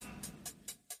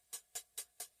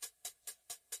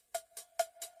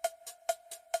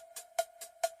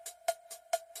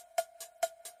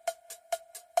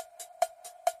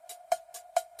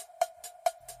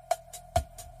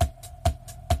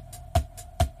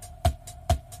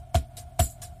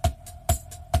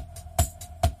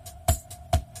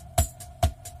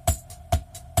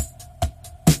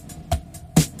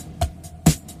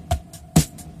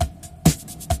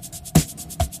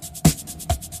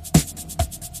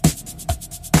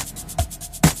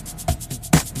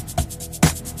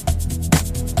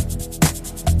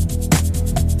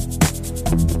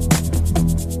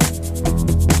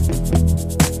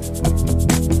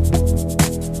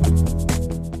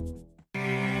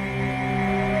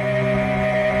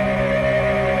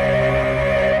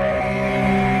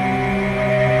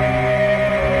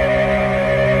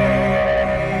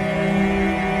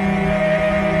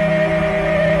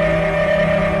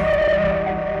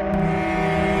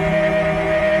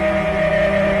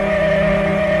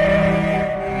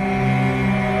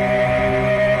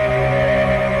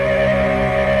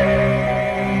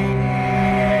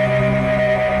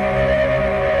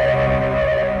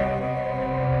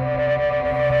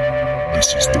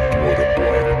This is the Blood and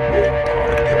Black Rum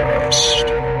Podcast.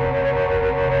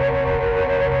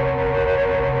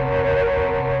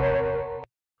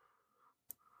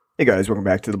 Hey guys, welcome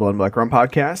back to the Blood and Black Rum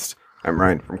Podcast. I'm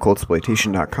Ryan from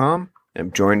Cultsploitation.com.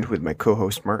 I'm joined with my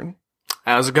co-host Martin.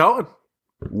 How's it going?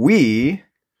 We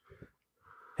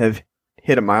have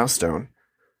hit a milestone.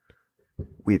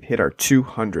 We've hit our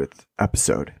 200th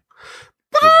episode.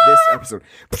 So this episode.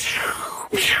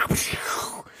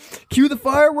 Cue the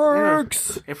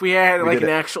fireworks! If we had We like did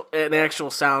an actual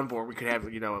soundboard, we could have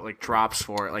like drops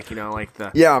for it, like like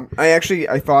the Yeah,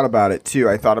 I thought about it too.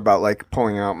 I thought about like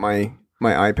pulling out my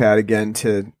iPad again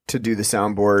to do the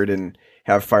soundboard and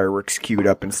have fireworks queued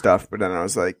up and stuff. But then I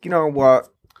was like, you know what?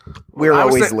 We're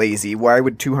always lazy. Why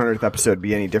would 200th episode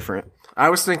be any different? I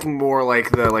was thinking more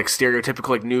like the stereotypical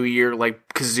like New Year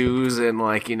like kazoos and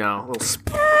like little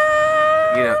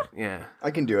yeah. I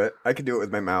can do it. I can do it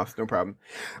with my mouth. No problem.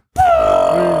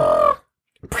 But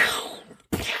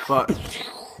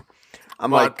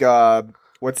I'm But- like,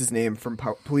 what's his name from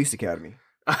Police Academy?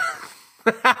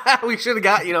 we should have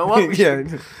got what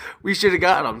we should have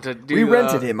got him to do. We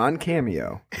rented him on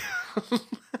Cameo.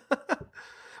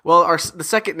 Well, the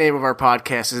second name of our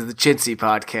podcast is the Chintzy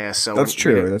Podcast. So That's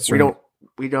true. That's right.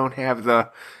 We don't have the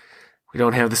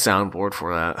soundboard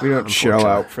for that. We don't shell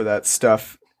out for that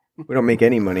stuff. We don't make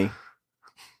any money.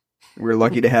 We're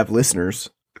lucky to have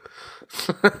listeners.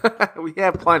 We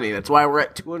have plenty. That's why we're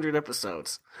at 200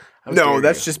 episodes. No,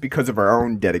 that's just because of our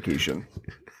own dedication.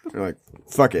 We're like,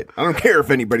 fuck it. I don't care if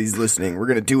anybody's listening. We're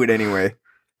going to do it anyway.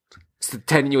 It's the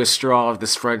tenuous straw of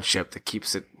this friendship that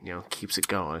keeps it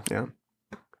going. Yeah.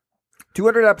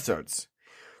 200 episodes.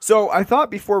 So I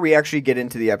thought before we actually get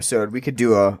into the episode, we could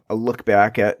do a look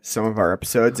back at some of our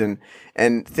episodes and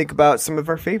think about some of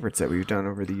our favorites that we've done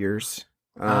over the years.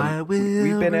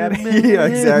 We've been at it. Yeah,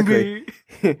 exactly.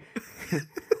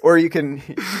 Or you can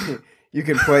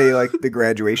play like the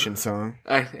graduation song.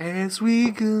 As we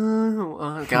go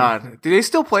on. God, do they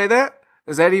still play that?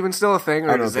 Is that even still a thing? Or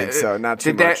I don't think so. Not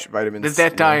too much. Vitamins. Did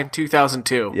that die in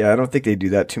 2002? Yeah, I don't think they do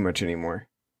that too much anymore.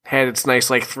 Had its nice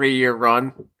 3-year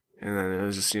run, and then it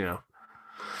was just I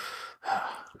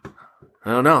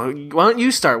don't know. Why don't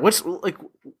you start? What's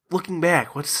looking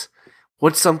back? What's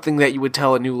something that you would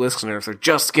tell a new listener if they're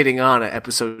just getting on at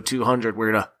episode 200?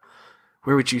 Where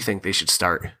would you think they should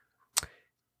start?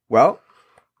 Well,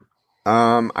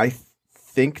 I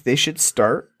think they should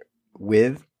start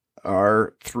with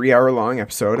our 3-hour-long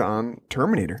episode on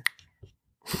Terminator.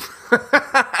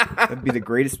 That'd be the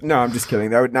greatest. No, I'm just kidding.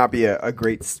 That would not be a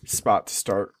great spot to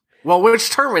start. Well, which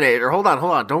Terminator? Hold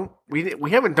on. Don't we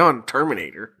haven't done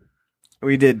Terminator.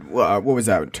 We did. What was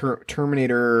that?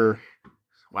 Terminator.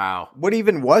 Wow. What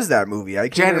even was that movie? I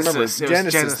can't remember.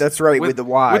 Genesis. That's right. With the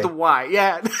Y. With the Y.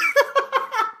 Yeah.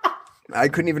 I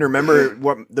couldn't even remember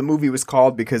what the movie was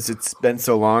called because it's been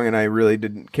so long, and I really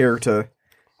didn't care to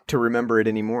remember it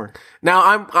anymore.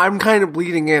 Now I'm kind of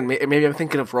bleeding in. Maybe I'm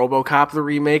thinking of RoboCop the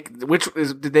remake.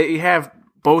 Did they have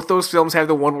both those films? Have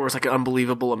the one where it's like an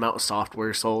unbelievable amount of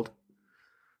software sold?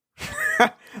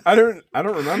 I don't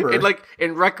remember.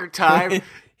 In record time.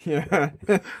 Yeah.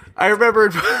 I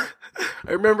remembered,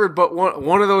 but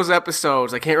one of those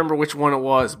episodes. I can't remember which one it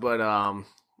was, but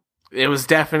it was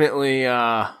definitely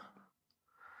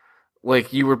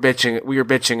we were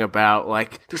bitching about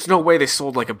there's no way they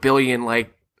sold 1 billion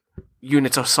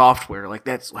units of software.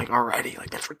 That's already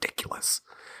that's ridiculous.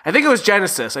 I think it was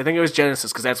Genesis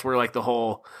because that's where the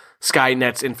whole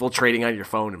Skynet's infiltrating on your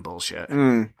phone and bullshit.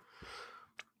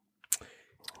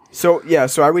 So yeah,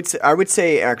 so I would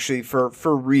say actually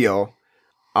for real,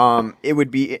 it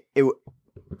would be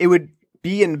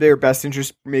in their best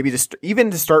interest maybe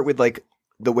to start with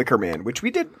The Wicker Man, which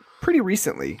we did pretty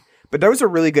recently. But that was a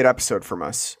really good episode from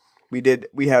us. We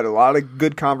had a lot of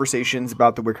good conversations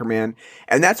about The Wicker Man,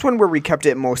 and that's one where we kept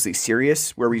it mostly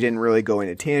serious, where we didn't really go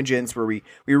into tangents, where we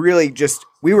really just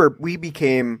we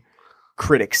became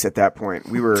critics at that point.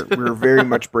 We were very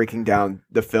much breaking down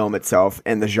the film itself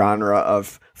and the genre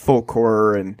of folk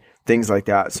horror and things like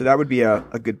that. So that would be a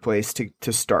good place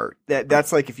to start.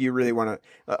 That's if you really want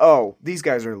to. These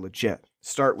guys are legit.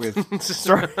 Start with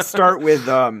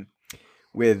The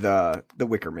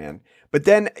Wicker Man. But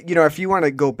then, if you want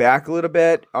to go back a little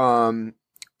bit,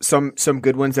 some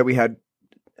good ones that we had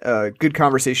good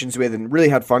conversations with and really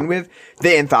had fun with. The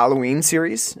Anthalloween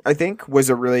series, I think, was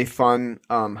a really fun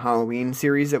Halloween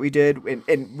series that we did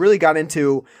and really got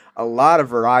into a lot of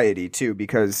variety, too,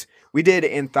 because we did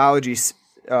anthology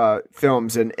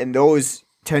films and those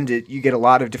you get a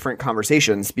lot of different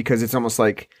conversations because it's almost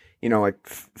 5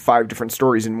 different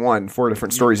stories in one, 4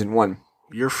 different stories in one.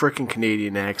 Your freaking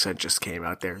Canadian accent just came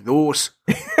out there. Those.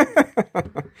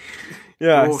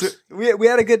 Yeah, Those. so we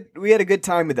had a good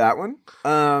time with that one.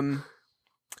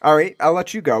 All right, I'll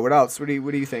let you go. What else? What do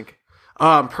you think?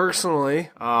 Personally,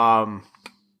 I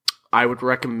would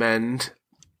recommend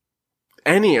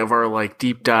any of our like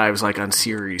deep dives like on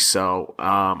series. So,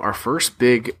 our first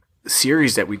big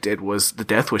series that we did was the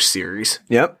Death Wish series.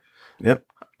 Yep.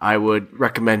 I would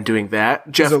recommend doing that.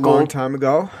 It was a long time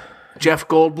ago. Jeff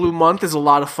Goldblum month is a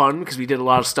lot of fun because we did a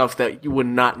lot of stuff that you would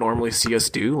not normally see us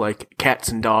do, like Cats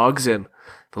and Dogs and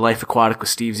The Life Aquatic with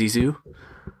Steve Zissou.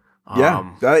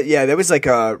 That was like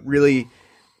a really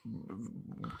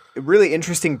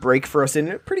interesting break for us,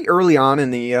 and pretty early on in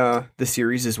the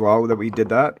series as well that we did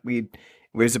that. It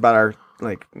was about our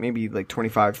maybe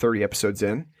 25, 30 episodes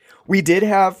in. We did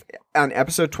have on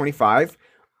episode 25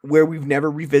 where we've never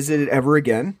revisited ever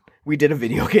again. We did a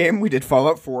video game. We did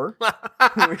Fallout 4.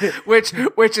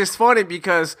 which is funny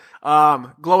because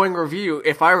glowing review,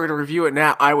 if I were to review it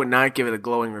now, I would not give it a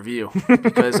glowing review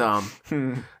because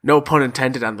no pun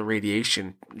intended on the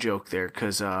radiation joke there,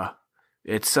 because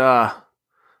it's I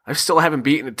still haven't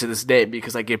beaten it to this day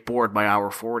because I get bored by hour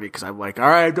 40 because I'm like, all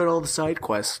right, I've done all the side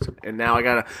quests and now I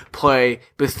gotta play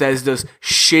Bethesda's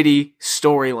shitty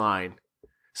storyline.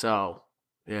 So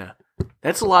yeah.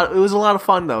 That's a lot. It was a lot of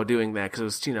fun though doing that because it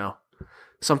was,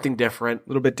 something different, a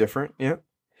little bit different. Yeah,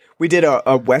 we did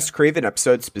a Wes Craven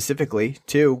episode specifically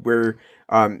too, where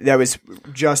that was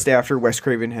just after Wes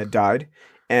Craven had died,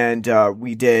 and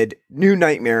we did New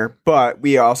Nightmare, but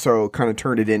we also kind of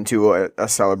turned it into a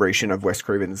celebration of Wes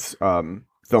Craven's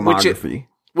filmography,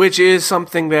 which is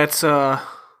something that's out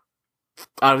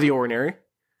of the ordinary.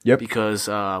 Yep, because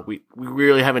we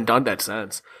really haven't done that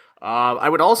since. I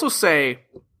would also say,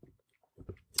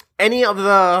 any of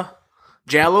the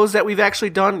Jallos that we've actually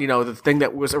done, the thing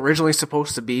that was originally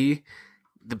supposed to be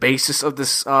the basis of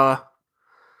this podcast,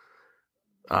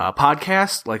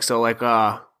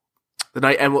 the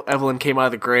night Evelyn came out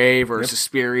of the grave, or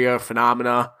Suspiria,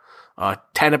 Phenomena,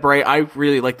 Tenebrae. I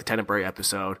really like the Tenebrae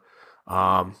episode,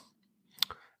 and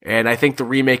I think the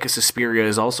remake of Suspiria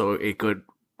is also a good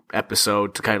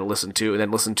episode to kind of listen to, and then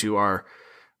listen to our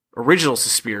original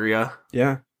Suspiria.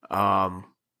 Yeah.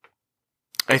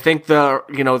 I think the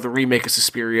remake of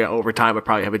Suspiria over time, I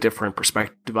probably have a different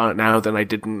perspective on it now than I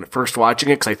did in first watching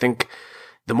it, because I think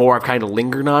the more I've kind of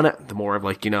lingered on it, the more I've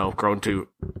grown to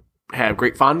have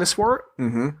great fondness for it.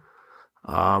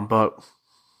 Mm-hmm. But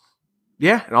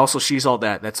yeah, and also She's All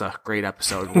That. That's a great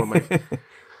episode.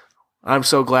 I'm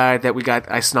so glad that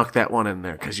I snuck that one in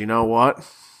there, because you know what?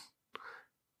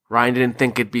 Ryan didn't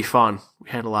think it'd be fun. We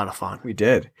had a lot of fun. We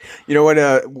did. You know what?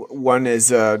 One is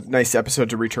a nice episode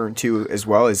to return to as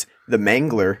well is The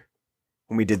Mangler.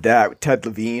 When we did that with Ted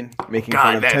Levine, making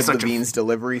fun of Ted Levine's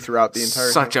delivery throughout the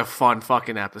entire Such a fun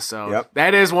fucking episode. Yep.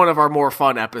 That is one of our more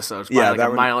fun episodes by a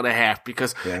mile and a half,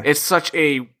 because it's such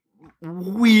a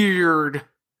weird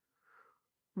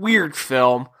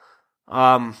film.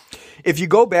 If you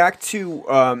go back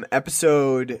to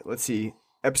episode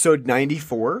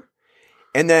 94,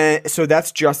 and then so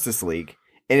that's Justice League.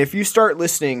 And if you start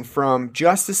listening from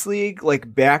Justice League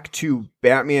back to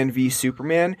Batman v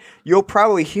Superman, you'll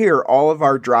probably hear all of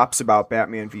our drops about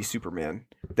Batman v Superman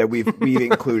that we've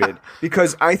included,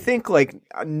 because I think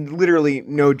literally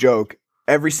no joke,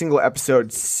 every single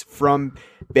episode from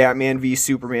Batman v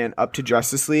Superman up to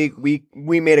Justice League, we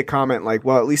made a comment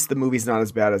well, at least the movie's not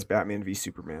as bad as Batman v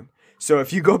Superman. So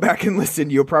if you go back and listen,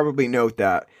 you'll probably note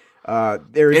that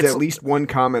there is at least one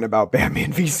comment about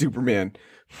Batman v Superman.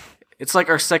 It's like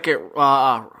our second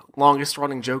longest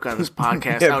running joke on this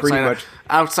podcast,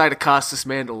 outside of Costas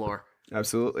Mandalore.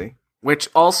 Absolutely. Which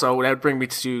also, that would bring me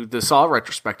to the Saw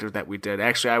retrospective that we did.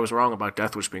 Actually, I was wrong about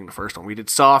Death Wish being the first one. We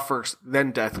did Saw first, then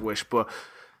Death Wish. But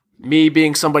me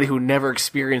being somebody who never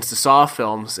experienced the Saw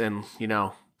films and,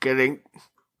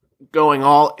 going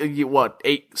all,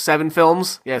 7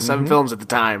 films? Yeah, 7 films at the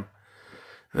time.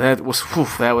 That was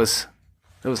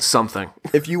something.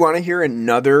 If you want to hear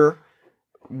another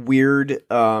weird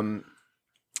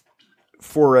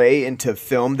foray into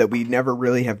film that we never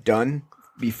really have done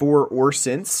before or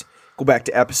since, go back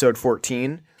to episode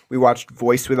 14. We watched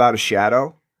Voice Without a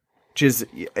Shadow, which is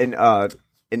an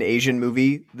Asian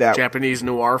movie, that Japanese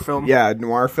noir film. Yeah,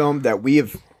 noir film that we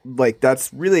have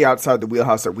that's really outside the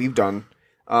wheelhouse that we've done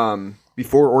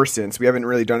before or since. We haven't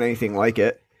really done anything like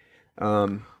it.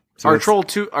 So our Troll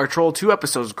 2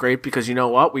 episode is great because you know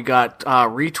what? We got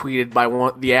retweeted by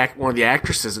one of the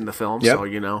actresses in the film. Yep.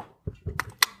 So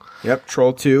Yep,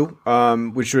 Troll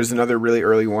 2, which was another really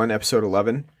early one, episode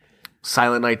 11.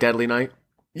 Silent Night, Deadly Night.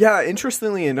 Yeah,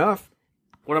 interestingly enough,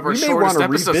 One of our We may shortest want to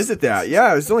episodes. revisit that.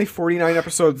 Yeah, it was only 49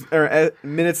 episodes or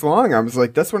minutes long. I was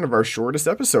like, that's one of our shortest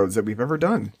episodes that we've ever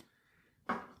done.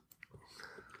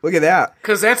 Look at that.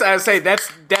 Because I would say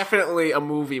that's definitely a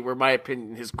movie where my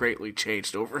opinion has greatly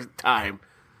changed over time.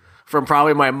 From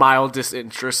probably my mild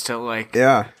disinterest to like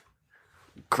Yeah.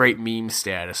 great meme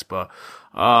status. But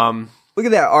Look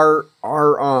at that.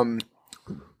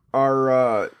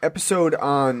 Our episode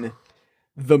on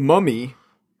the Mummy,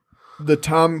 the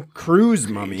Tom Cruise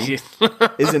Mummy,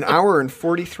 is an hour and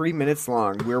 43 minutes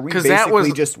long, where we 'Cause that basically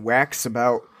was- just wax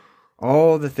about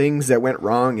all the things that went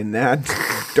wrong in that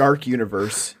dark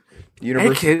universe.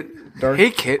 hey kid, dark.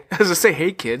 hey kid. I was gonna say,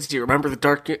 hey kids, do you remember the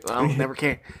dark? Oh, never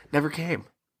came.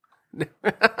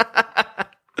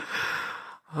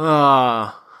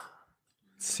 Let's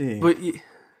see. But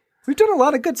We've done a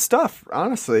lot of good stuff,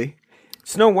 honestly.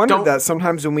 It's no wonder Don't- that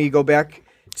sometimes when we go back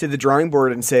to the drawing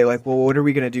board and say, like, well, what are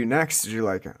we going to do next? You're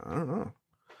like, I don't know.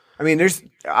 I mean, there's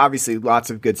obviously lots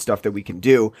of good stuff that we can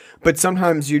do, but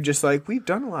sometimes you're just like, we've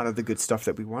done a lot of the good stuff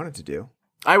that we wanted to do.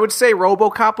 I would say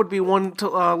RoboCop would be one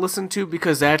to listen to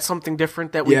because that's something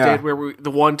different that we Yeah. did. Where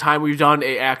the one time we've done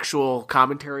a actual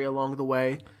commentary along the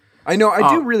way. I know,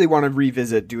 I do really want to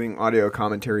revisit doing audio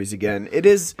commentaries again. It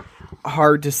is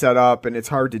hard to set up and it's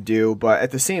hard to do, but at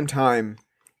the same time,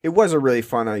 it was a really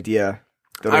fun idea.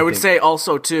 I would say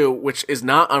also too, which is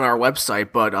not on our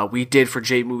website, but we did for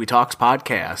J Movie Talks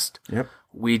podcast. Yep.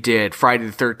 We did Friday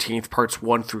the 13th parts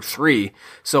 1 through 3.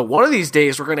 So one of these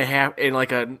days we're gonna have in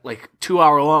like a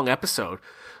 2-hour long episode.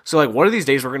 So like one of these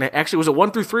days we're gonna actually, was it 1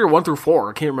 through 3 or 1 through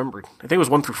 4? I can't remember. I think it was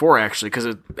 1 through 4 actually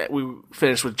because we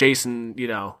finished with Jason. You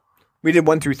know. We did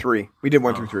 1 through 3. We did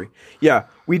 1 through 3. Yeah,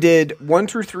 we did 1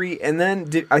 through 3, and then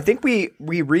I think we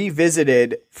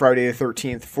revisited Friday the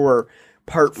 13th for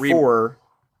part 4.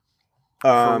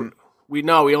 We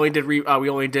only did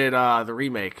the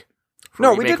remake.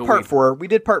 No, we Remake did a part week. 4. We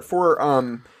did part 4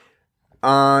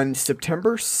 on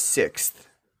September 6th.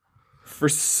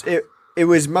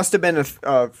 It must have been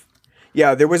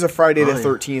there was a Friday the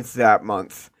 13th that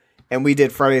month, and we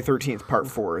did Friday the 13th part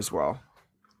 4 as well.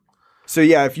 So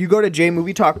yeah, if you go to J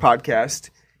Movie Talk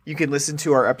podcast, you can listen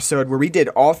to our episode where we did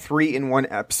all 3 in one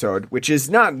episode, which is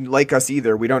not like us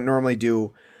either. We don't normally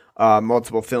do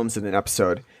multiple films in an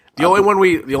episode. The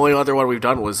only other one we've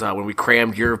done was when we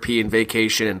crammed European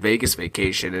Vacation and Vegas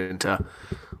Vacation into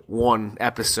one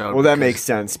episode. Well, that makes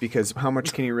sense because how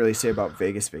much can you really say about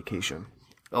Vegas Vacation?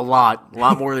 a lot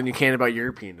more than you can about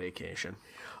European Vacation.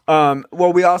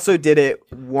 Well, we also did it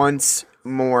once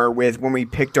more with when we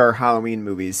picked our Halloween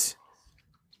movies.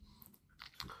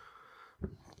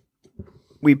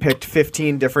 We picked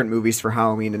 15 different movies for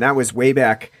Halloween, and that was way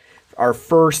back. Our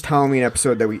first Halloween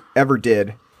episode that we ever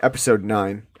did, episode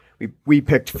 9. We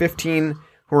picked 15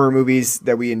 horror movies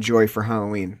that we enjoy for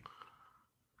Halloween.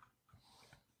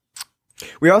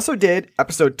 We also did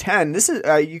episode 10. This is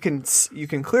you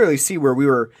can clearly see where we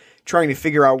were trying to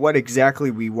figure out what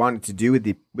exactly we wanted to do with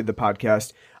the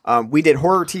podcast. We did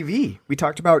horror TV. We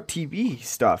talked about TV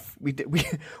stuff.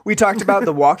 We talked about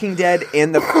The Walking Dead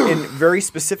and very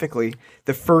specifically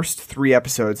the first 3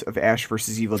 episodes of Ash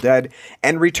vs. Evil Dead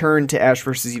and returned to Ash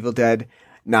vs. Evil Dead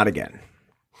Not Again.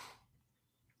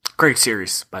 Great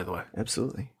series, by the way.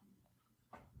 Absolutely.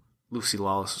 Lucy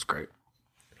Lawless was great.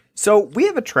 So we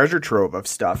have a treasure trove of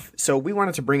stuff. So we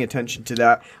wanted to bring attention to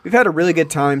that. We've had a really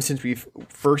good time since we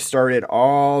first started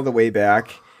all the way back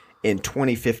in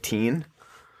 2015.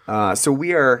 So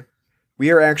we are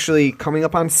actually coming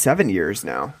up on 7 years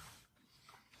now.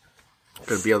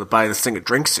 Gonna be able to buy this thing a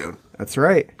drink soon. That's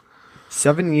right.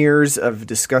 7 years of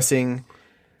discussing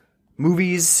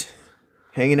movies,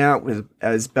 hanging out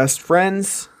as best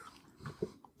friends.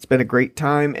 It's been a great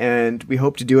time, and we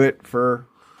hope to do it for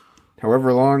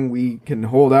however long we can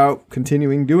hold out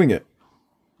continuing doing it.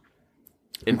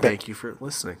 And thank you for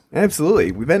listening.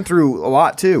 Absolutely. We've been through a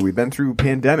lot, too. We've been through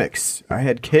pandemics. I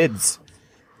had kids.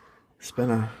 It's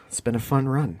been a fun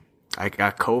run. I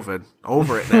got COVID.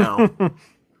 Over it now.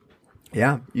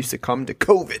 Yeah, you succumbed to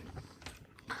COVID.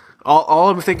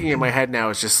 All I'm thinking in my head now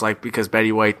is just like, because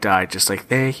Betty White died, just like,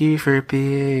 thank you for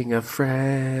being a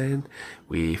friend.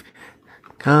 We've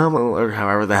come, or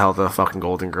however the hell the fucking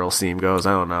Golden Girls theme goes.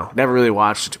 I don't know. Never really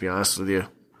watched it, to be honest with you.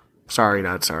 Sorry,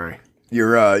 not sorry.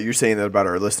 You're saying that about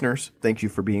our listeners? Thank you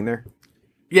for being there.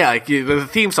 Yeah, like the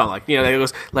theme song, like, it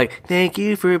goes like, "Thank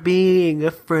you for being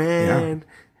a friend."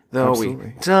 Yeah, though absolutely.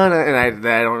 we done it, and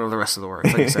I don't know the rest of the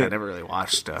words. Like I said, I never really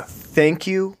watched. Thank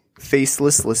you,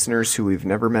 faceless listeners who we've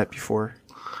never met before.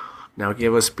 Now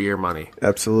give us beer money.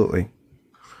 Absolutely.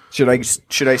 Should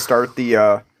I start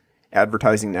the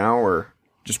advertising now, or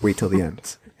just wait till the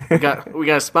end? We got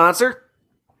a sponsor.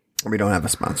 We don't have a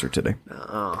sponsor today.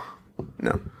 Oh.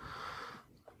 No.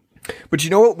 But you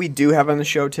know what we do have on the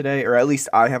show today, or at least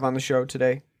I have on the show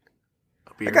today?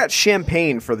 I got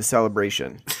champagne for the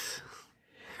celebration.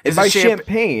 Is by it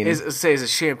champagne... Is it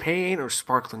champagne or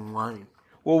sparkling wine?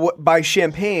 Well, by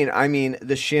champagne, I mean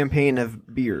the champagne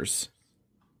of beers.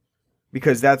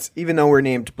 Because that's, even though we're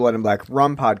named Blood and Black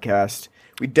Rum Podcast,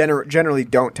 we generally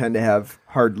don't tend to have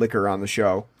hard liquor on the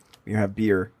show. We have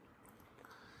beer.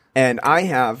 And I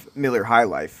have Miller High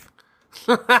Life.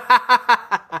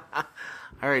 I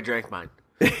already drank mine.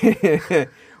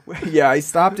 Yeah, I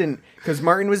stopped in, because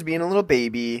Martin was being a little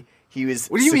baby. He was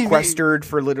sequestered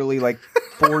for literally like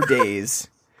 4 days.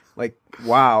 Like,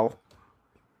 wow.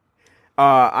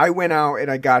 I went out and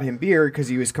I got him beer because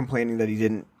he was complaining that he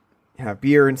didn't have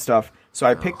beer and stuff. So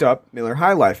I picked up Miller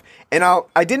High Life. And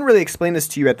I didn't really explain this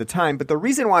to you at the time, but the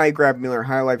reason why I grabbed Miller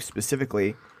High Life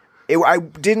specifically, I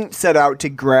didn't set out to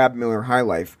grab Miller High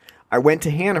Life. I went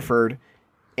to Hannaford,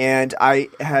 and I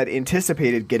had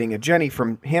anticipated getting a Jenny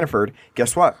from Hannaford.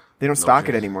 Guess what? They don't stock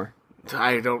it anymore.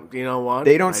 I don't, you know what?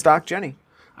 They don't stock Jenny.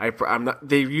 I'm not.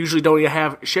 They usually don't even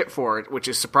have shit for it, which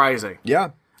is surprising.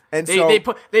 Yeah. And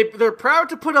they're proud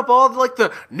to put up all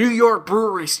the New York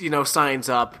brewery, signs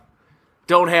up.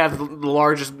 Don't have the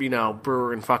largest,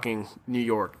 brewer in fucking New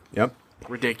York. Yep.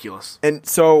 Ridiculous. And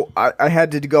so I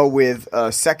had to go with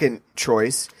a second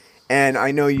choice, and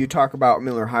I know you talk about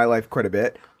Miller High Life quite a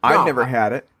bit. I've never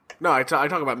had it. No, I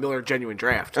talk about Miller Genuine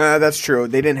Draft. That's true.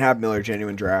 They didn't have Miller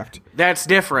Genuine Draft. That's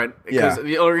different. Because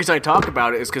the only reason I talk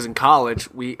about it is because in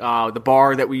college, we the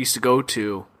bar that we used to go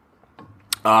to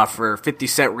for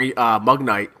 50-cent mug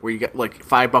night, where you get like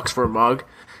 $5 for a mug,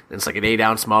 and it's like an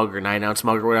 8-ounce mug or 9-ounce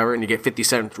mug or whatever, and you get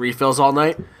 50-cent refills all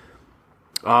night.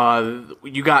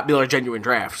 You got Miller Genuine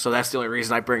Draft, so that's the only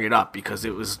reason I bring it up, because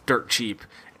it was dirt cheap.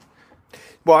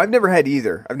 Well, I've never had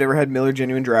either. I've never had Miller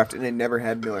Genuine Draft, and I never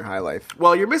had Miller High Life.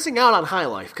 Well, you're missing out on High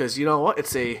Life, because you know what?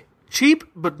 It's a cheap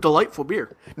but delightful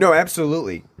beer. No,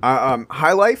 absolutely.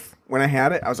 High Life, when I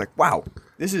had it, I was like, wow,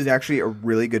 this is actually a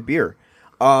really good beer.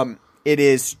 It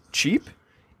is cheap,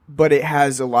 but it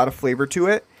has a lot of flavor to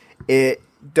it. It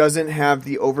doesn't have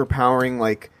the overpowering,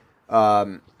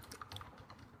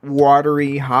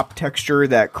 watery hop texture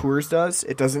that Coors does.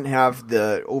 It doesn't have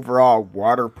the overall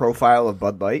water profile of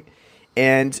Bud Light.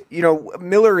 And,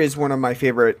 Miller is one of my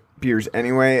favorite beers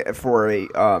anyway for a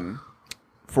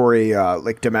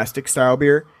domestic style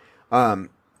beer.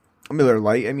 Miller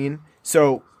Lite, I mean.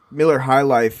 So Miller High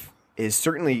Life is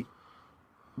certainly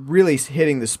really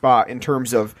hitting the spot in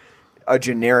terms of a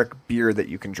generic beer that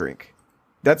you can drink.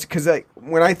 That's because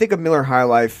when I think of Miller High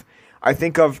Life, I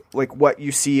think of like what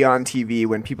you see on TV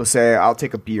when people say, "I'll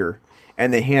take a beer,"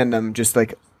 and they hand them just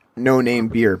like no-name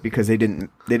beer because they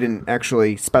didn't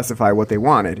actually specify what they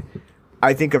wanted.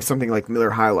 I think of something like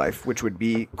Miller High Life, which would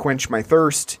be quench my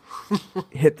thirst,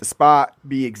 hit the spot,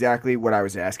 be exactly what I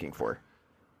was asking for.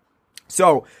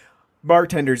 So,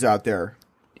 bartenders out there,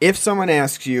 if someone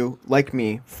asks you, like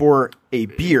me, for a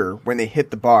beer when they hit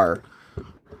the bar,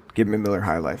 give them a Miller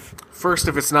High Life. First,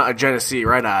 if it's not a Genesee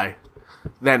Red Eye,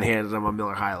 then hand them a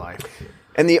Miller High Life.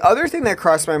 And the other thing that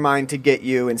crossed my mind to get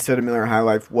you instead of Miller High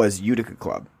Life was Utica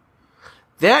Club.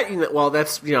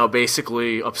 That's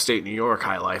basically upstate New York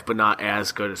High Life, but not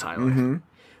as good as High Life. Mm-hmm.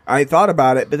 I thought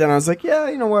about it, but then I was like, yeah,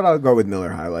 you know what? I'll go with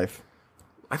Miller High Life.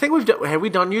 I think have we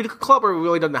done Utica Club, or have we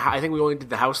only done I think we only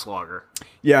did the House Lager.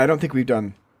 Yeah, I don't think we've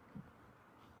done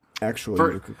actual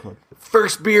Utica Club.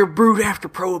 First beer brewed after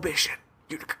Prohibition,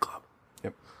 Utica Club.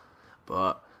 Yep.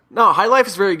 But no, High Life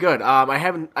is very good.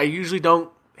 I usually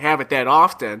don't have it that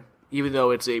often, even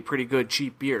though it's a pretty good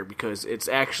cheap beer, because it's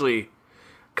actually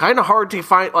kind of hard to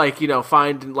find,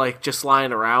 just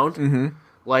lying around. Mm-hmm.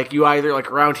 Like, you either,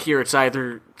 around here, it's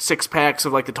either 6 packs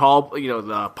of, the tall,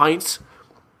 the pints,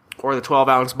 or the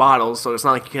 12-ounce bottles, so it's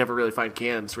not like you can ever really find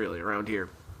cans, really, around here.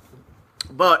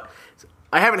 But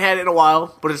I haven't had it in a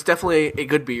while, but it's definitely a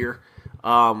good beer.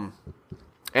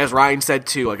 As Ryan said,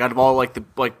 too, out of all,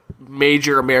 the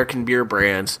major American beer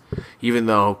brands, even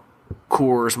though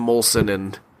Coors, Molson,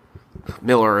 and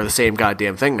Miller are the same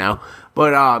goddamn thing now,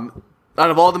 but, out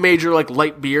of all the major,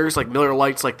 light beers, Miller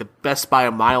Lite's, the best by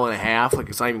a mile and a half.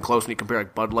 It's not even close when you compare,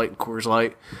 Bud Light and Coors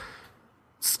Light.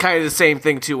 It's kind of the same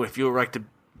thing, too, if you were, to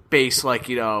base,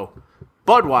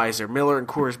 Budweiser, Miller, and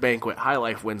Coors Banquet. High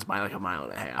Life wins by, a mile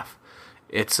and a half.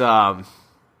 It's,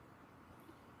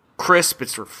 crisp.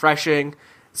 It's refreshing.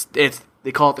 They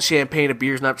call it the champagne of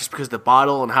beers, not just because of the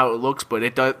bottle and how it looks, but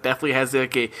it definitely has,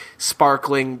 a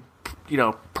sparkling,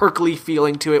 perky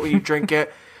feeling to it when you drink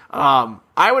it.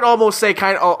 I would almost say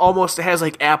almost it has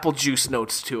apple juice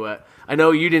notes to it. I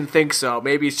know you didn't think so.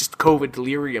 Maybe it's just COVID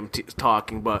delirium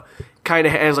talking, but kind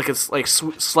of has like a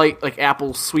slight like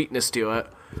apple sweetness to it.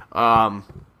 But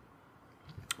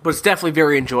it's definitely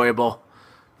very enjoyable.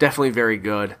 Definitely very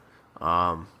good.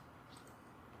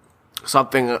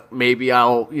 Something maybe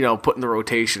I'll put in the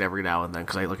rotation every now and then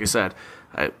because like I said,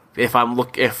 if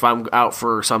I'm out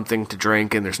for something to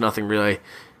drink and there's nothing really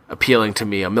appealing to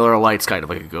me, a Miller Lite's kind of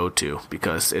like a go-to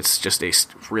because it's just a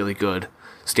really good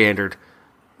standard,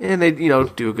 and they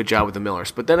do a good job with the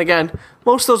Millers. But then again,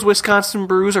 most of those Wisconsin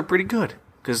brews are pretty good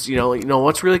because you know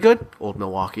what's really good? Old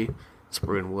Milwaukee. It's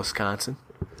brewed in Wisconsin.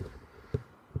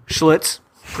 Schlitz,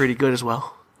 pretty good as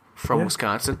well from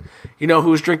Wisconsin. You know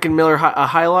who's drinking Miller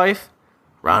High Life?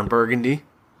 Ron Burgundy.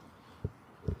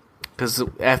 Because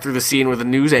after the scene with the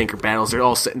news anchor battles, they're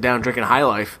all sitting down drinking High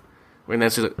Life. I mean,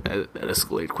 that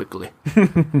escalated quickly.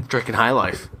 Drinking High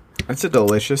Life. That's a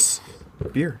delicious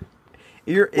beer.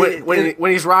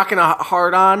 When he's rocking a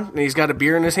hard on and he's got a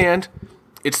beer in his hand,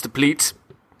 it's the Pleats.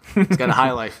 It's got a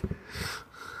High Life.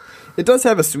 It does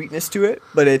have a sweetness to it,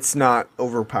 but it's not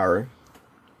overpowering.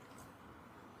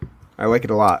 I like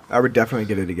it a lot. I would definitely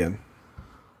get it again.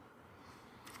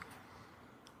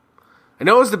 I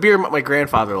know it was the beer my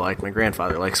grandfather liked. My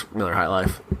grandfather likes Miller High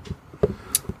Life.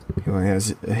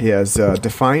 He has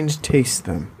defined taste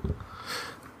then.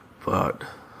 But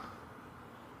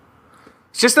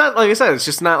it's just not, like I said, it's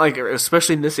just not like,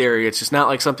 especially in this area, it's just not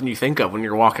like something you think of when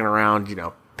you're walking around,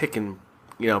 picking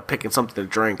something to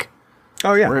drink.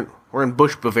 Oh yeah. We're in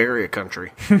Bush, Bavaria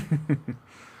country.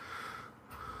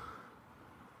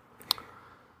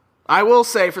 I will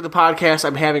say for the podcast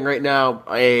I'm having right now,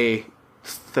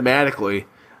 thematically,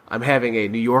 I'm having a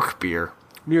New York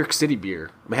City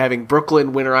beer. I'm having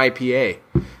Brooklyn Winter IPA.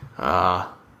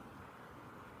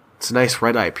 It's a nice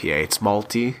red IPA. It's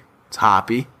malty. It's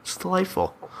hoppy. It's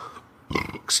delightful.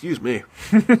 Excuse me.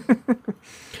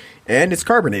 And it's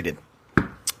carbonated.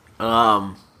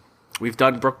 We've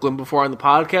done Brooklyn before on the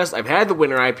podcast. I've had the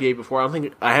Winter IPA before.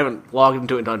 I haven't logged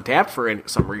into it on tap for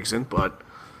some reason, but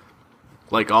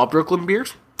like all Brooklyn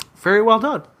beers, very well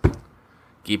done.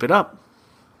 Keep it up.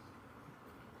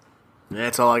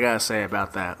 That's all I gotta say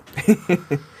about that.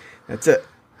 That's it.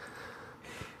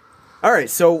 All right,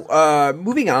 so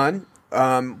moving on,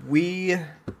 we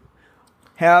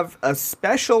have a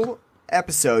special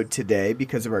episode today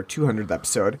because of our 200th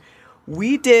episode.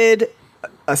 We did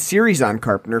a series on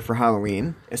Carpenter for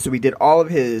Halloween, so we did all of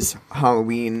his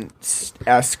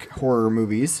Halloween-esque horror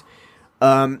movies,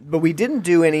 but we didn't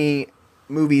do any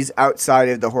movies outside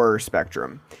of the horror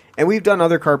spectrum. And we've done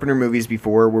other Carpenter movies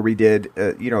before where we did,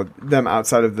 them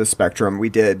outside of the spectrum. We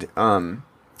did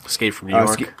Escape from New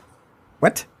York.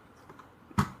 What?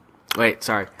 Wait,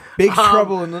 sorry. Big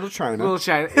Trouble in Little China. Little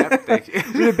China. Yep, thank you.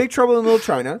 We did Big Trouble in Little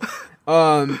China.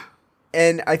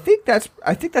 And I think that's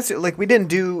it. Like we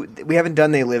haven't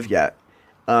done They Live yet.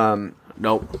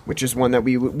 Nope. Which is one that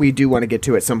we do want to get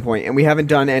to at some point. And we haven't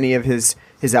done any of his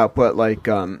output like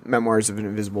Memoirs of an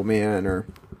Invisible Man or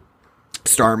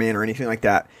Starman or anything like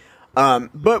that.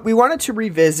 But we wanted to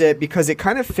revisit because it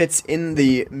kind of fits in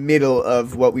the middle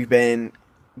of what we've been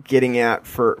getting at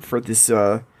for this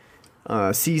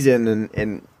season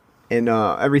and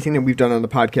everything that we've done on the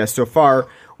podcast so far.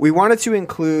 We wanted to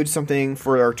include something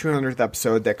for our 200th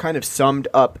episode that kind of summed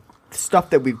up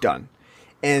stuff that we've done.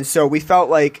 And so we felt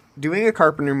like doing a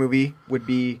Carpenter movie would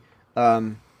be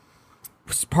part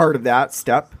of that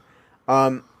step.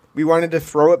 We wanted to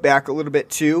throw it back a little bit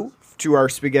too to our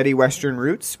spaghetti western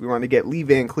roots. We wanted to get Lee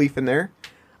Van Cleef in there.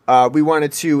 We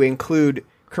wanted to include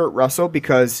Kurt Russell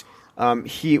because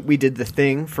we did The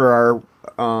Thing for our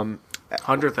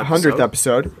 100th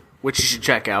episode. Which you should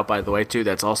check out, by the way, too.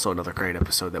 That's also another great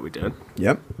episode that we did.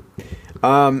 Yep.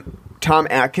 Tom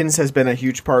Atkins has been a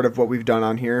huge part of what we've done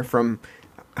on here, from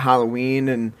Halloween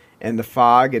and The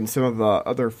Fog and some of the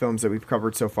other films that we've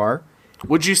covered so far.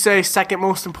 Would you say second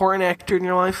most important actor in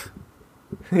your life?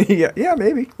 yeah,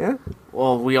 maybe. Yeah.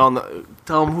 Well, we all know.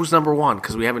 Tell them who's number one,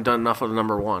 because we haven't done enough of the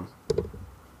number one.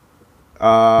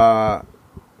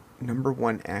 Number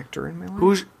one actor in my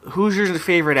life? Who's your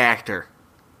favorite actor?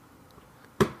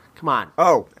 Come on.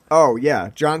 Oh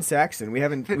yeah, John Saxon. We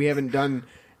haven't done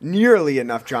nearly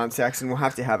enough John Saxon. We'll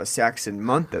have to have a Saxon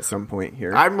month at some point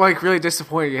here. I'm like really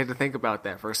disappointed you had to think about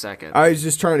that for a second. I was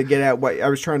just trying to get at I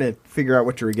was trying to figure out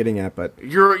what you were getting at, but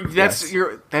that's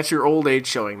your old age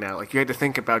showing now. Like you had to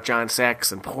think about John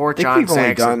Saxon. Poor I think John we've only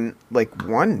Saxon. done like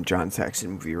one John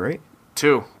Saxon movie, right?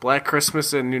 2, Black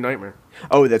Christmas and New Nightmare.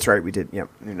 Oh, that's right, we did. Yep,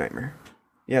 New Nightmare.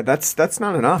 Yeah, that's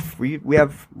not enough. We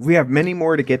have many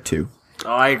more to get to. Oh,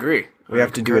 I agree. We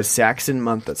have to do a Saxon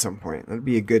month at some point. That'd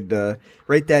be a good.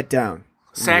 Write that down.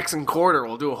 Saxon Quarter.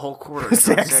 We'll do a whole quarter. The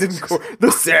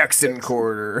Saxon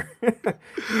Quarter.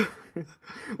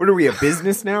 What are we, a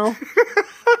business now?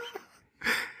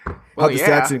 Well, How'd the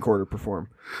Saxon Quarter perform?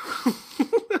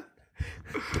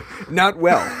 Not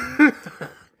well.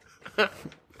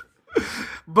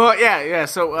 But yeah.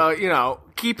 So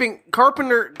keeping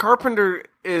Carpenter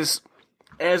is,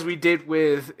 as we did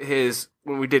with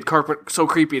when we did Carpenter, So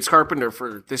Creepy It's Carpenter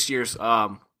for this year's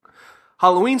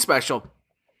Halloween special.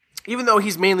 Even though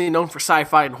he's mainly known for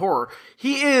sci-fi and horror,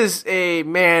 he is a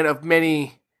man of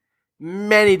many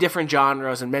different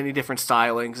genres and many different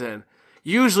stylings, and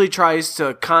usually tries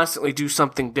to constantly do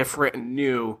something different and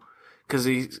new, because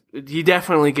he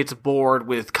definitely gets bored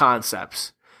with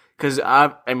concepts. Because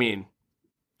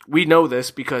we know this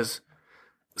because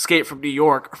Escape from New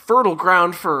York, fertile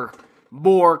ground for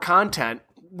more content.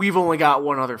 We've only got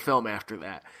one other film after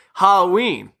that.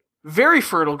 Halloween, very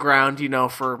fertile ground,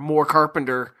 for more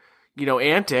Carpenter,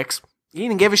 antics. He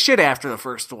didn't give a shit after the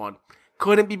first one.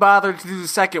 Couldn't be bothered to do the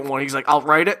second one. He's like, I'll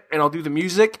write it and I'll do the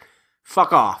music.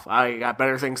 Fuck off. I got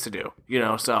better things to do,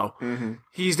 so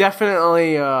he's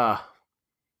definitely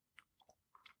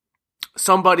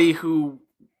somebody who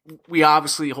we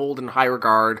obviously hold in high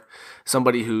regard,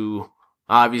 somebody who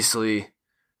obviously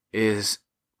is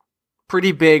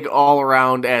pretty big all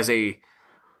around as a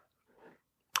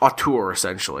auteur,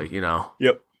 essentially,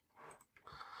 Yep.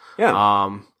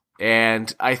 Yeah.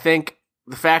 And I think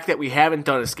the fact that we haven't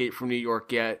done Escape from New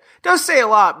York yet does say a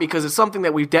lot, because it's something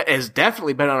that has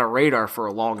definitely been on our radar for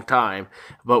a long time,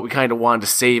 but we kind of wanted to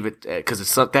save it because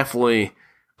it's definitely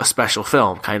a special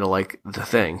film, kind of like The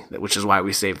Thing, which is why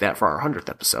we saved that for our 100th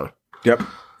episode. Yep.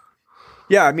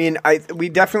 Yeah,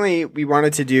 we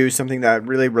wanted to do something that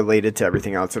really related to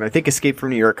everything else, and I think Escape from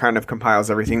New York kind of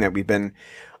compiles everything that we've been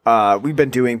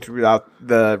doing throughout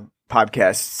the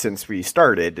podcast since we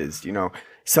started. Is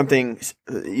something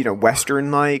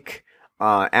Western-like,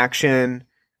 action,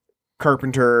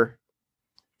 Carpenter,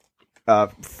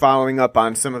 following up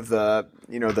on some of the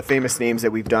the famous names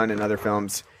that we've done in other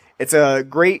films. It's a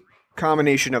great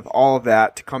combination of all of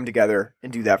that to come together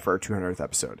and do that for our 200th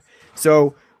episode.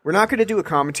 So we're not going to do a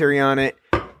commentary on it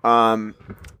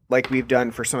like we've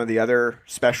done for some of the other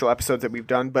special episodes that we've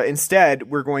done, but instead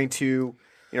we're going to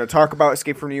talk about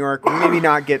Escape from New York. Maybe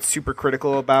not get super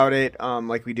critical about it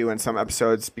like we do in some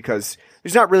episodes, because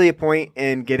there's not really a point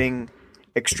in getting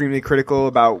extremely critical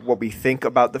about what we think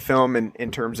about the film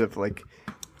in terms of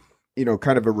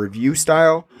kind of a review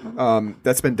style.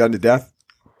 That's been done to death.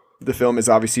 The film has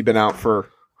obviously been out for,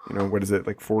 what is it,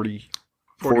 40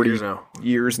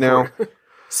 years now.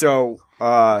 So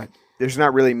there's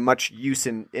not really much use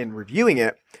in reviewing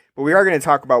it, but we are going to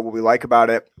talk about what we like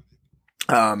about it.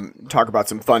 Talk about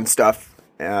some fun stuff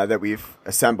that we've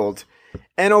assembled,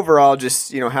 and overall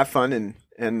just have fun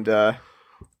and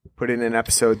put in an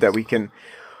episode that we can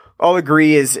all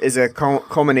agree is a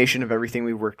culmination of everything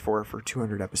we worked for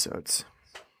 200 episodes.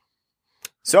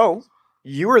 So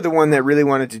you were the one that really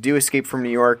wanted to do Escape from New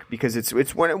York because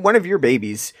it's one of your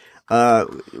babies. Where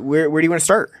do you want to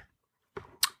start?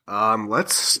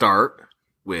 Let's start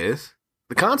with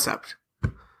the concept.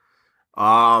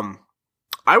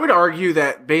 I would argue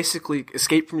that basically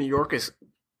Escape from New York is,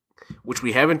 which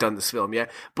we haven't done this film yet,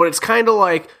 but it's kind of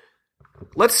like,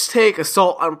 let's take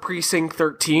Assault on Precinct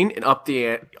 13 and up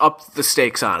the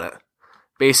stakes on it.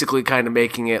 Basically kind of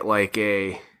making it like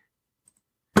a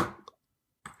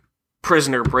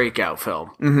prisoner breakout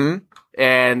film. Mm-hmm.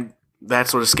 And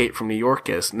that's what Escape from New York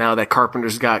is. Now that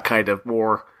Carpenter's got kind of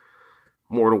more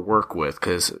to work with,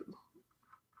 because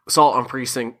Assault on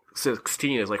Precinct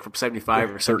 16 is from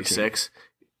 75 or 76. 13.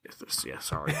 Yeah,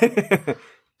 sorry.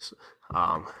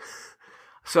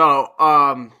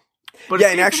 But yeah,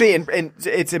 and actually, and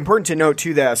it's important to note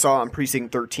too that Assault on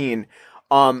Precinct 13,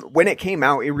 when it came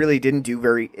out, it really didn't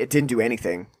do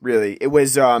anything really. It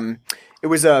was a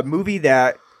movie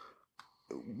that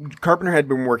Carpenter had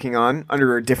been working on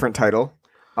under a different title,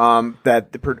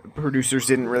 that the producers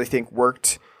didn't really think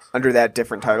worked under that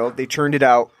different title. They churned it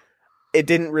out. It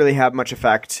didn't really have much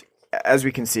effect, as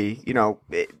we can see.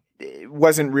 It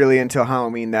wasn't really until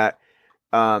Halloween that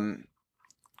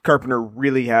Carpenter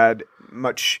really had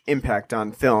much impact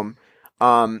on film,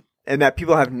 and that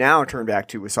people have now turned back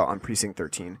to Assault on Precinct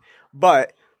 13.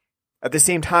 But at the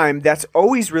same time, that's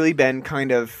always really been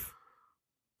kind of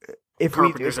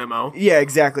Carpenter's MO. Yeah,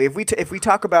 exactly. If we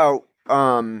talk about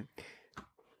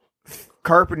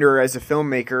Carpenter as a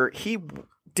filmmaker, he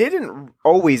didn't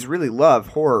always really love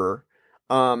horror.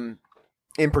 In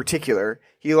particular,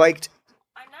 he liked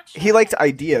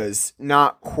ideas,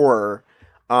 not horror.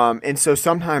 And so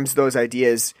sometimes those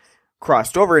ideas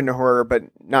crossed over into horror, but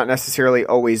not necessarily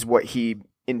always what he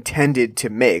intended to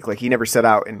make. Like he never set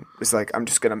out and was like,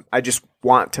 I just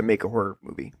want to make a horror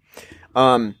movie.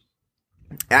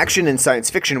 Action and science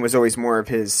fiction was always more of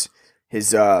his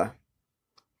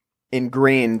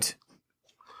ingrained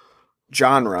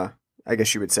genre, I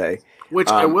guess you would say. Which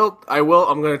I'm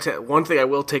going to one thing I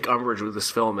will take umbrage with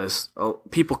this film is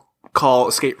people call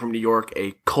Escape from New York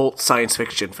a cult science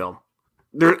fiction film.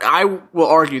 I will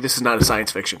argue this is not a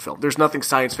science fiction film. There's nothing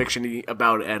science fiction-y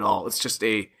about it at all. It's just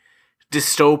a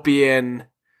dystopian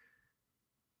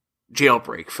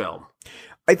jailbreak film.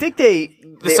 I think they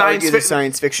argue the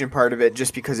science fiction part of it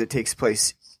just because it takes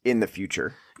place in the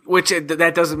future. Which,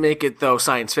 that doesn't make it, though,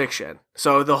 science fiction.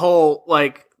 So the whole,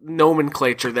 like,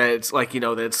 nomenclature that it's, like,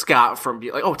 that it's got from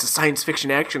being like, oh, it's a science fiction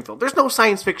action film. There's no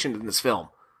science fiction in this film.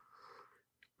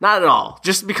 Not at all.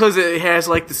 Just because it has,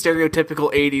 like, the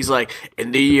stereotypical 80s, like,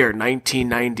 in the year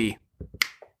 1990.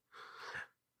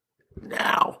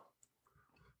 Now.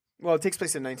 Well, it takes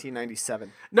place in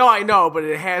 1997. No, I know, but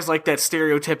it has, like, that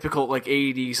stereotypical, like,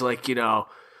 80s, like,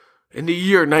 in the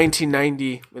year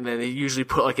 1990, and then they usually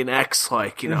put, like, an X,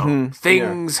 like,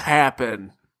 things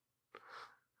happen.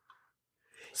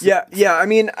 Yeah, I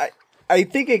mean, I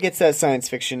think it gets that science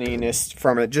fiction-iness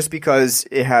from it just because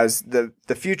it has the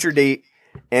future date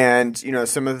and,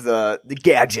 some of the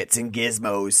gadgets and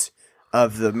gizmos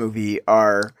of the movie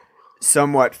are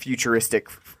somewhat futuristic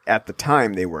at the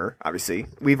time they were, obviously.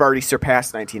 We've already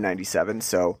surpassed 1997,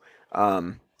 so,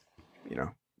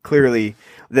 clearly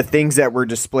the things that were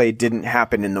displayed didn't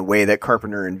happen in the way that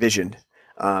Carpenter envisioned.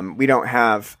 We don't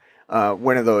have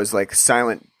one of those, like,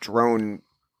 silent drone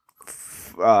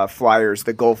flyers,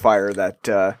 the Gullfire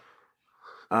that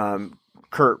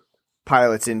Kurt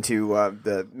pilots into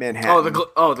the Manhattan.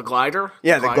 The glider?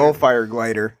 Yeah, the Gullfire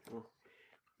glider.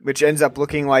 Which ends up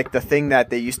looking like the thing that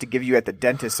they used to give you at the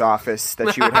dentist's office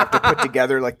that you would have to put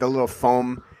together, like the little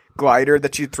foam glider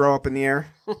that you throw up in the air.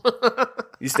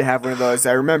 Used to have one of those.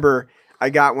 I remember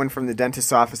I got one from the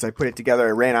dentist's office. I put it together.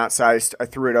 I ran outside. I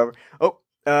threw it over.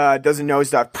 Doesn't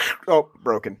nosedive. Oh,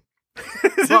 broken.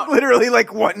 Literally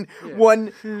like one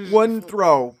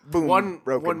throw. Boom.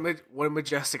 Broken. One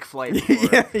majestic flight.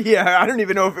 yeah. I don't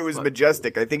even know if it was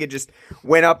majestic. I think it just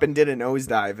went up and did a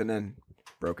nosedive and then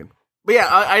broken. But yeah,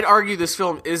 I'd argue this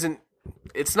film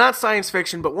it's not science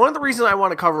fiction, but one of the reasons I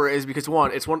want to cover it is because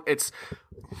it's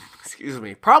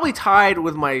probably tied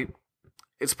with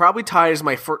as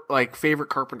my favorite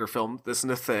Carpenter film, This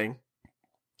and the Thing.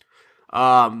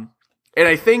 And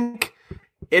I think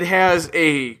it has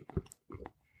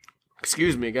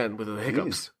excuse me again with the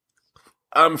hiccups. Jeez.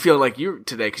 I'm feeling like you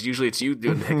today because usually it's you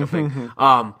doing the hiccup thing.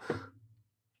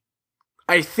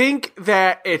 I think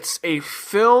that it's a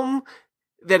film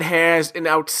that has an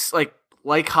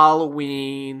like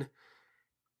Halloween,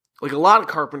 like a lot of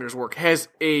Carpenter's work, has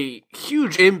a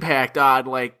huge impact on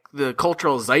like the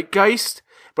cultural zeitgeist.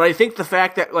 But I think the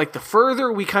fact that like the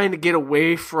further we kind of get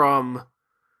away from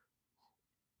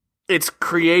its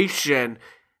creation,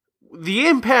 the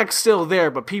impact's still there,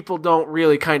 but people don't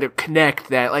really kind of connect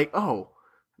that like, oh,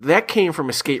 that came from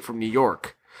Escape from New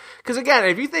York. Because again,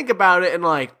 if you think about it in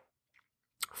like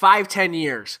 5-10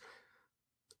 years,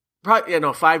 probably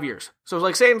 5 years. So it's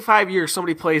like say in 5 years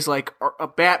somebody plays like a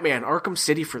Batman Arkham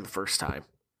City for the first time.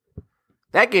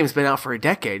 That game's been out for a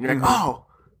decade. And you're like, oh,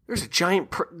 there's a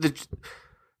giant.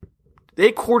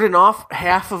 They cordon off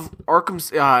half of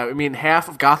half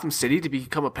of Gotham City to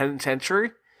become a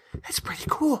penitentiary. That's pretty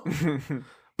cool.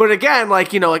 But again,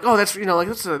 oh, that's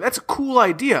that's a cool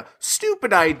idea.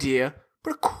 Stupid idea,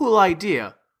 but a cool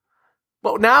idea.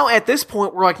 But now at this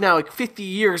point, we're like 50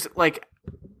 years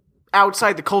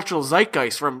outside the cultural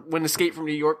zeitgeist from when Escape from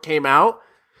New York came out.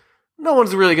 No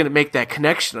one's really going to make that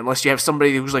connection unless you have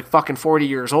somebody who's like fucking 40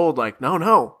 years old. Like,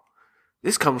 no,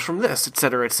 this comes from this,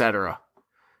 etc., etc.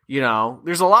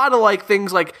 There's a lot of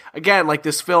things again,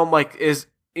 this film is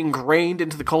ingrained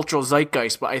into the cultural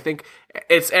zeitgeist, but I think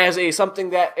it's as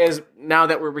something that is now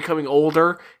that we're becoming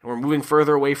older and we're moving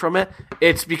further away from it,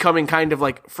 it's becoming kind of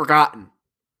forgotten.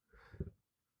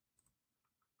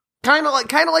 Kind of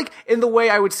like in the way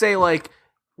I would say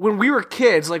when we were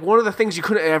kids, one of the things you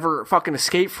couldn't ever fucking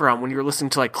escape from when you were listening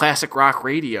to classic rock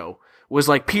radio was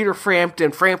Peter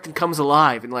Frampton Comes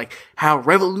Alive, and how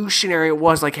revolutionary it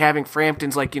was having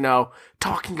Frampton's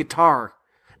talking guitar.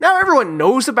 Now everyone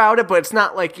knows about it, but it's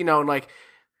not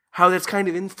how that's kind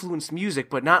of influenced music,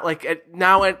 but not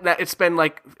now it's been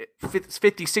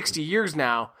 50, 60 years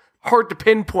now. Hard to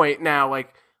pinpoint now, well,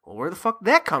 where the fuck did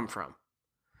that come from?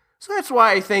 So that's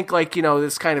why I think,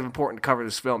 it's kind of important to cover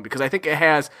this film, because I think it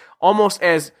has almost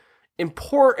as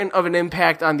important of an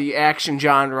impact on the action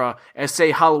genre as,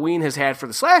 say, Halloween has had for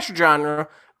the slasher genre,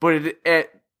 but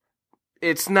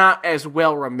it's not as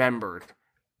well remembered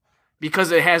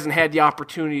because it hasn't had the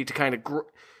opportunity to kind of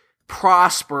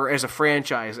prosper as a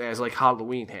franchise as like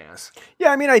Halloween has.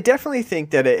 Yeah, I mean, I definitely think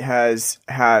that it has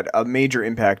had a major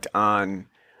impact on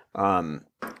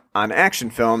action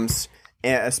films,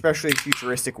 especially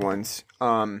futuristic ones.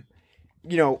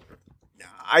 You know,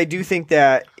 I do think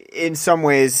that in some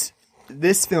ways,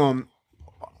 this film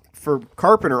for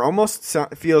Carpenter almost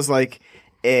feels like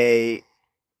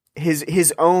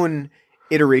his own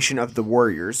iteration of The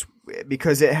Warriors,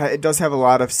 because it does have a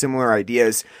lot of similar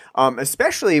ideas,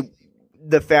 especially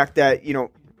the fact that, you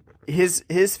know,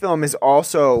 his film is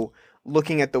also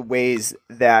looking at the ways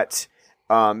that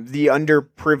the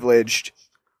underprivileged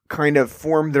kind of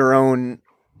form their own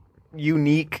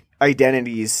unique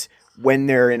identities when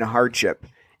they're in hardship.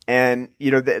 And,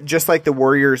 you know, just like the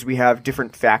Warriors, we have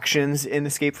different factions in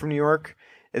Escape from New York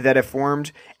that have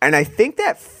formed. And I think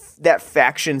that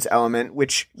factions element,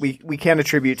 which we can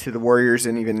attribute to the Warriors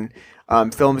and even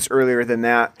films earlier than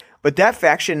that, but that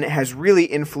faction has really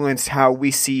influenced how we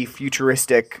see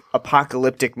futuristic,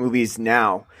 apocalyptic movies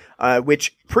now,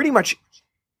 which pretty much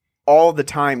all the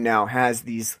time now has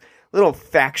these little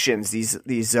factions, these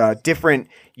different,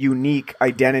 unique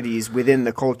identities within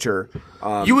the culture.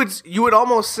 You would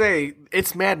almost say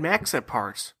it's Mad Max at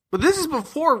parts, but this is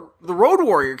before the Road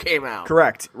Warrior came out.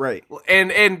 Correct, right?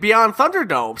 And Beyond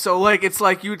Thunderdome. So like it's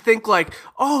like you'd think like,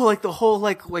 oh, like the whole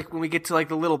like when we get to like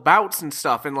the little bouts and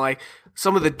stuff, and like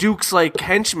some of the Duke's like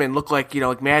henchmen look like, you know,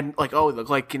 like mad, like, oh, look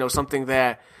like, you know, something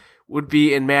that would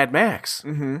be in Mad Max.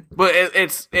 Mm-hmm. But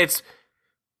it's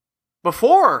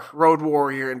before Road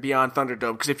Warrior and Beyond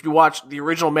Thunderdome, because if you watch the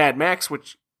original Mad Max,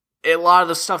 which a lot of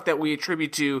the stuff that we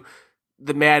attribute to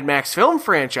the Mad Max film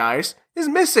franchise is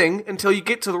missing until you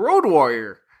get to the Road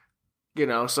Warrior, you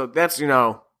know, so that's, you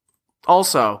know,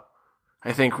 also,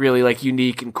 I think really like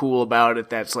unique and cool about it.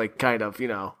 That's like kind of, you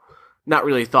know, not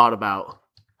really thought about.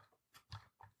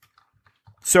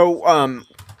 So,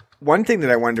 one thing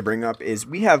that I wanted to bring up is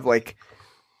we have like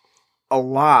a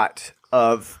lot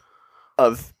of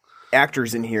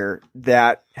actors in here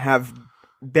that have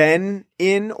been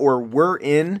in or were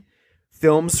in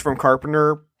films from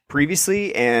Carpenter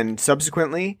previously and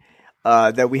subsequently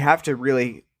that we have to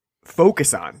really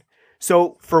focus on.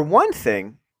 So for one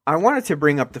thing, I wanted to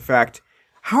bring up the fact,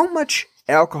 how much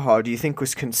alcohol do you think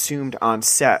was consumed on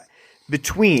set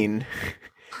between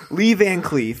Lee Van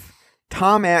Cleef,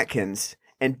 Tom Atkins,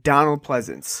 and Donald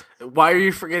Pleasance? Why are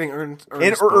you forgetting Ernest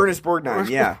Borgnine?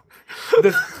 Yeah.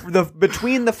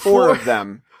 Between the four of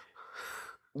them,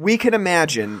 we can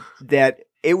imagine that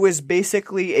it was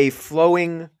basically a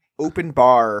flowing open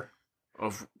bar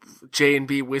of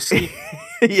J&B whiskey.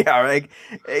 Yeah, right.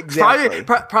 Exactly.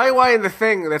 Probably why in The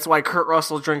Thing, that's why Kurt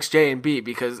Russell drinks J&B,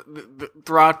 because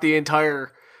throughout the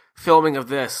entire filming of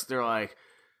this, they're like,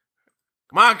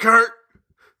 "Come on, Kurt,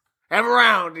 have a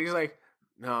round." And he's like,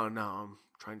 No, I'm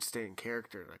trying to stay in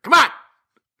character. Like, come on,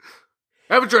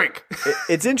 have a drink.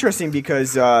 It's interesting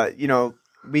because, you know,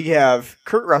 we have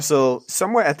Kurt Russell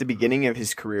somewhat at the beginning of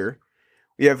his career.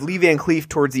 We have Lee Van Cleef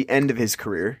towards the end of his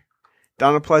career.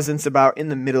 Donald Pleasance about in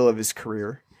the middle of his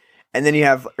career. And then you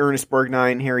have Ernest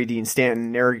Borgnine, Harry Dean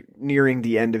Stanton nearing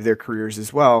the end of their careers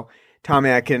as well. Tom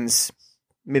Atkins,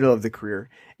 middle of the career.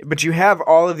 But you have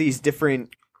all of these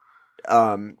different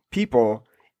people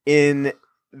in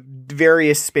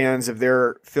various spans of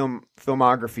their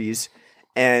filmographies,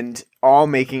 and all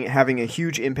having a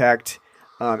huge impact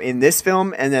in this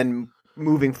film, and then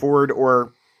moving forward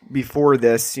or before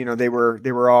this, you know, they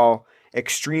were all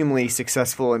extremely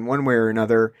successful in one way or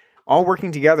another, all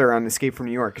working together on Escape from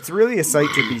New York. It's really a sight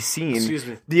to be seen. Excuse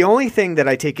me. The only thing that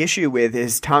I take issue with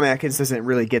is Tom Atkins doesn't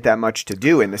really get that much to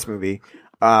do in this movie,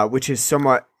 which is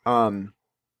somewhat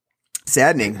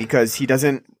saddening because he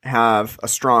doesn't have a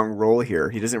strong role here.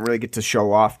 He doesn't really get to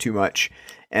show off too much,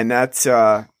 and that's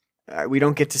we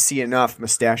don't get to see enough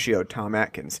mustachioed Tom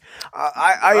Atkins.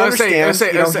 I understand. I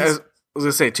was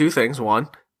gonna say two things. One,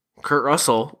 Kurt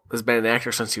Russell has been an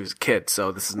actor since he was a kid,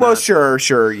 so this is well,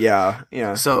 sure,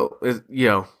 yeah. So you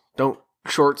know, don't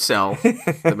short sell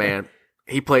the man.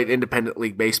 He played independent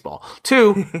league baseball.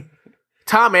 Two,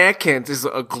 Tom Atkins is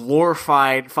a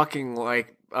glorified fucking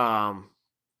like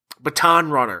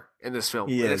baton runner in this film.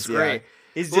 He is. It's great.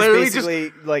 He's just literally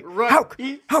basically like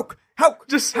Hulk,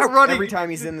 just Hulk, running every time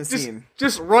he's in the scene.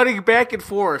 Just running back and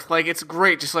forth. Like, it's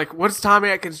great. Just like, what's Tom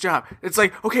Atkins' job? It's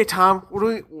like, okay, Tom, what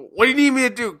do you need me to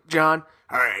do, John?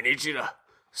 All right, I need you to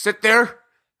sit there,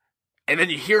 and then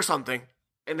you hear something,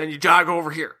 and then you jog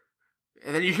over here.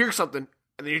 And then you hear something,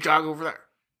 and then you jog over there.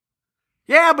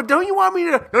 Yeah, but don't you want me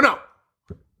to? No.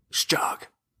 Just jog.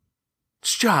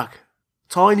 Just jog.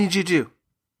 That's all I need you to do.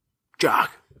 Jog.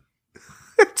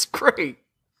 It's great.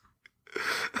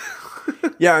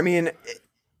 Yeah, I mean,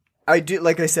 I do.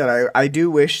 Like I said, I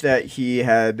do wish that he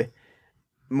had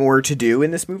more to do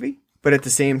in this movie, but at the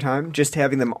same time, just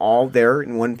having them all there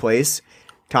in one place,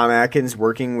 Tom Atkins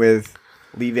working with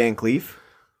Lee Van Cleef,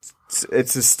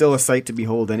 it's still a sight to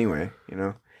behold. Anyway, you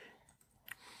know.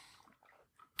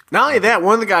 Not only that,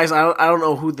 one of the guys, I don't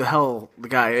know who the hell the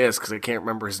guy is because I can't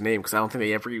remember his name because I don't think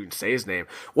they ever even say his name.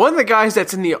 One of the guys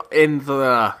that's in the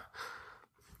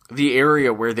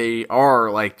area where they are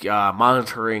like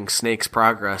monitoring Snake's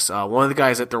progress. One of the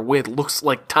guys that they're with looks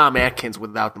like Tom Atkins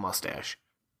without the mustache.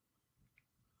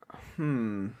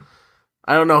 I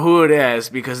don't know who it is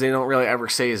because they don't really ever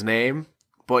say his name.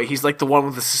 But he's like the one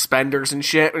with the suspenders and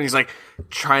shit, and he's like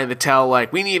trying to tell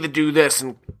like we need to do this,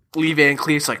 and Lee Van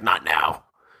Cleef's like not now.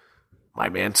 My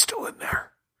man's still in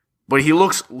there. But he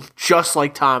looks just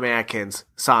like Tom Atkins,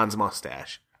 sans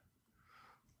mustache.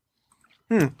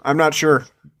 I'm not sure.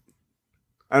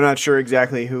 I'm not sure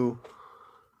exactly who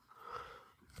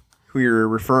you're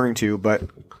referring to, but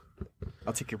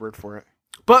I'll take your word for it.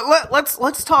 But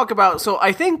let's talk about. So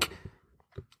I think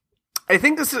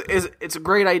this is it's a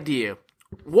great idea.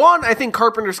 One, I think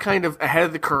Carpenter's kind of ahead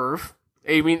of the curve.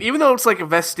 I mean, even though it's like a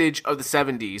vestige of the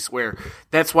 70s, where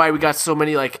that's why we got so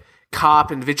many like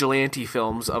cop and vigilante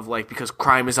films of like because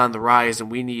crime is on the rise and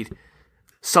we need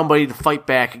somebody to fight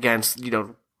back against, you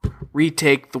know,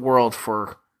 retake the world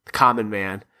for the common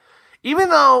man. Even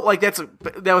though like that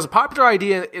was a popular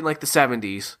idea in like the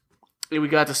 70s, and we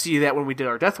got to see that when we did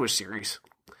our Death Wish series.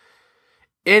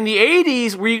 In the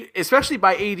 80s, especially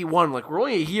by 81, like we're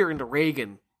only a year into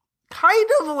Reagan, kind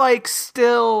of like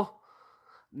still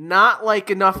not like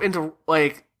enough into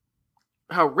like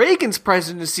how Reagan's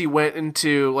presidency went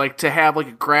into like to have like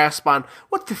a grasp on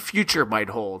what the future might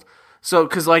hold. So,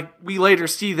 because like we later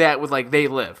see that with like They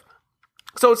Live.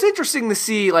 So it's interesting to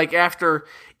see like after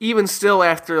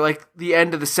like the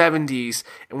end of the 70s,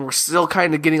 and we're still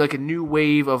kind of getting like a new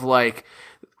wave of like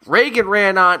Reagan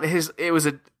ran on I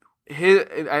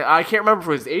can't remember if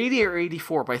it was 80 or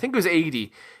 84, but I think it was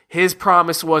 80. His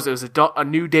promise was it was a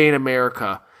new day in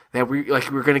America that we're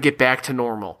going to get back to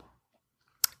normal.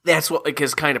 That's what like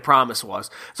his kind of promise was.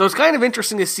 So it's kind of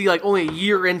interesting to see like only a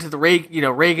year into the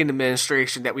Reagan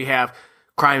administration that we have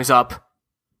crime's up.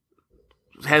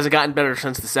 It hasn't gotten better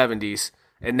since the 70s,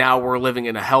 and now we're living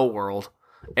in a hell world.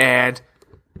 And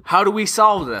how do we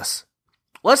solve this?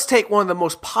 Let's take one of the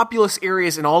most populous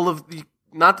areas in all of the,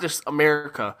 not just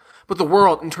America, but the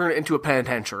world, and turn it into a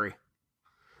penitentiary.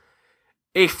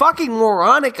 A fucking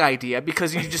moronic idea,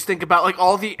 because you just think about like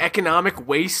all the economic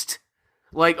waste.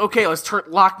 Like, okay, let's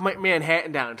lock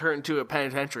Manhattan down and turn it into a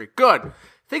penitentiary. Good.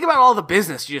 Think about all the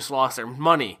business you just lost there,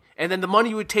 money. And then the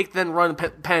money you would take then run the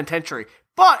penitentiary.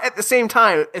 But at the same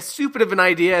time, as stupid of an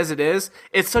idea as it is,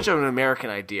 it's such an American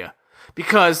idea.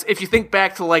 Because if you think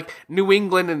back to like New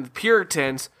England and the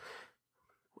Puritans,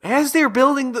 as they're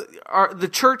building the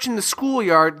church and the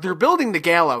schoolyard, they're building the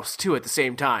gallows too at the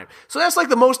same time. So that's like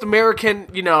the most American,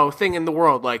 thing in the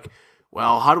world. Like,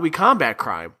 well, how do we combat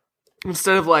crime?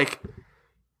 Instead of like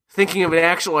thinking of an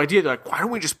actual idea, they're like, why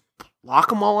don't we just lock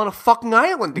them all on a fucking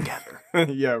island together?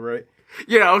 Yeah, right.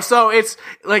 So it's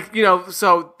like,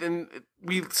 so then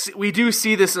we do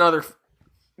see this in other,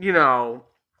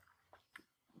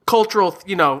 cultural,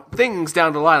 things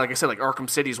down the line. Like I said, like Arkham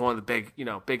City is one of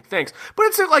the big things. But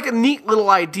it's like a neat little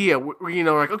idea where,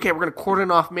 like, okay, we're going to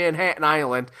cordon off Manhattan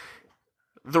Island.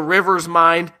 The river's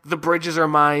mined. The bridges are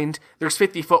mined. There's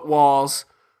 50-foot walls.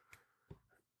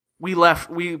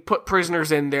 We put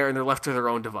prisoners in there and they're left to their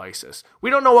own devices.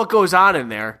 We don't know what goes on in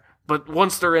there, but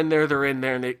once they're in there, and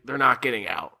they're not getting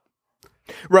out.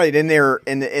 Right, and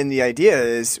the idea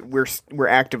is we're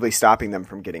actively stopping them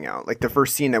from getting out. Like the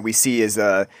first scene that we see is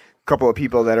a couple of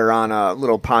people that are on a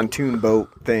little pontoon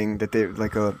boat thing that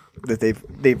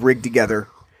they've rigged together.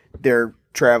 They're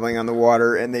traveling on the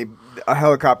water, and a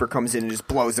helicopter comes in and just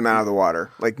blows them out of the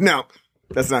water. Like, no,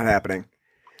 that's not happening.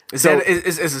 Is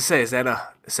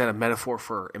that a metaphor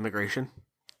for immigration?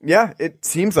 Yeah, it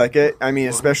seems like it. I mean,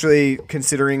 especially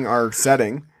considering our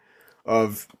setting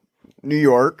of New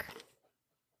York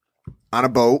on a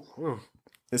boat.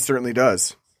 It certainly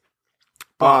does.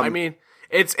 I mean,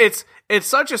 it's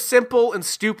such a simple and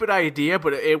stupid idea,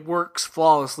 but it works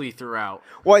flawlessly throughout.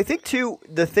 Well, I think too,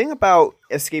 the thing about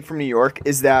Escape from New York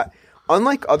is that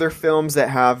unlike other films that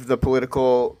have the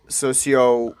political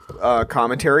socio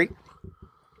commentary,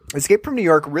 Escape from New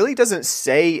York really doesn't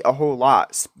say a whole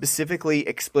lot, specifically,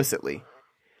 explicitly.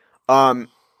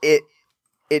 It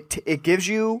gives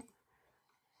you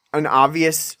an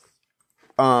obvious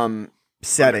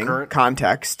setting, Undercurrent.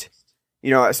 context,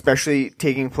 especially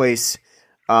taking place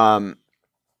in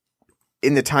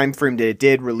the time frame that it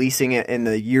did, releasing it in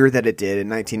the year that it did in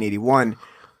 1981.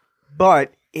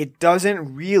 But it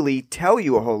doesn't really tell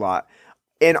you a whole lot.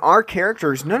 And our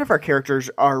characters, none of our characters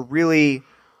are really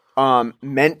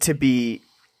meant to be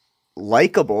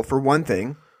likable, for one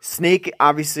thing. Snake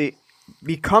obviously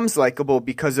becomes likable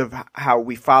because of how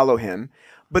we follow him,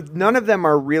 but none of them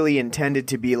are really intended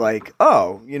to be like,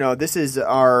 oh, this is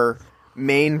our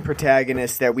main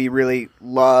protagonist that we really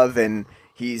love and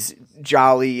he's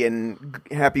jolly and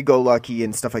happy-go-lucky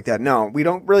and stuff like that. No, we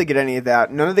don't really get any of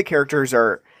that. None of the characters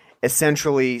are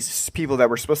essentially people that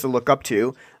we're supposed to look up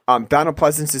to. Donald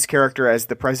Pleasance's character as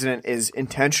the president is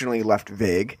intentionally left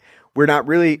vague. We're not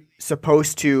really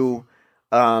supposed to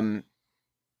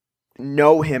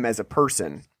know him as a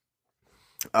person.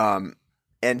 And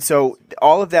so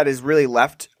all of that is really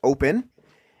left open.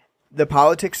 The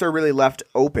politics are really left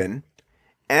open.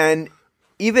 And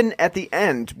even at the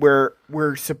end, where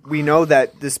we know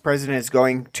that this president is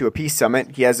going to a peace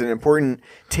summit, he has an important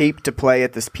tape to play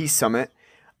at this peace summit.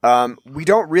 We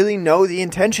don't really know the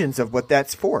intentions of what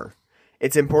that's for.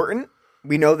 It's important.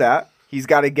 We know that. He's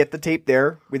got to get the tape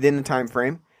there within the time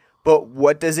frame. But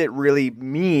what does it really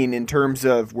mean in terms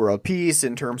of world peace,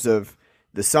 in terms of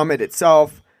the summit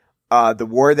itself, the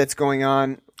war that's going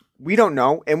on? We don't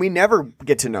know, and we never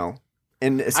get to know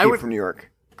in Escape from New York.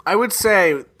 I would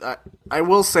say, I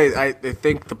will say, I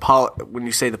think when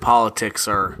you say the politics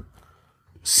are,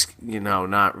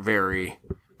 not very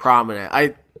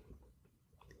prominent.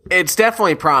 It's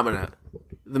definitely prominent.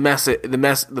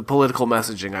 The political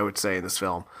messaging, I would say, in this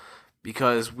film,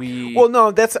 because Well,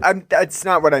 no, that's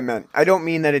not what I meant. I don't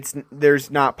mean that there's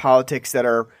not politics that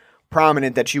are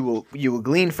prominent that you will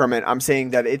glean from it. I'm saying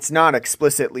that it's not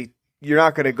explicitly. You're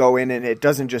not going to go in and it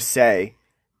doesn't just say,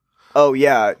 oh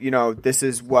yeah, this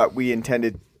is what we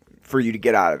intended for you to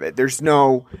get out of it. There's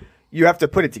no. You have to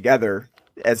put it together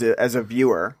as a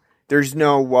viewer. There's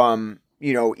no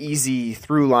easy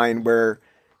through line where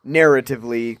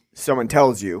narratively someone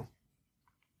tells you,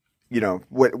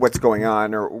 what's going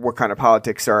on or what kind of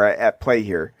politics are at play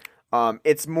here.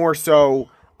 It's more so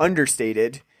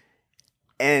understated,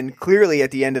 and clearly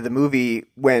at the end of the movie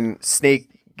when Snake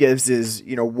gives his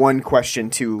one question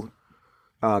to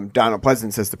Donald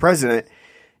Pleasance as the president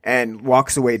and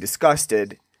walks away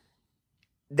disgusted.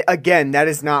 Again, that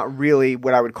is not really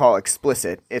what I would call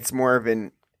explicit. It's more of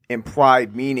an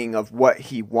implied meaning of what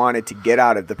he wanted to get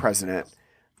out of the president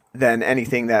than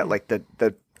anything that like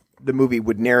the movie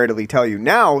would narratively tell you.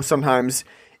 Now, sometimes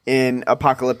in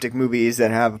apocalyptic movies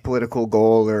that have a political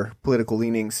goal or political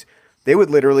leanings, they would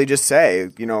literally just say,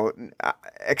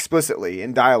 explicitly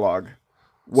in dialogue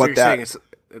what so you're saying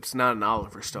it's not an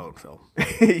Oliver Stone film.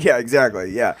 Yeah,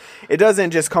 exactly. Yeah. It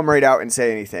doesn't just come right out and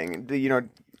say anything.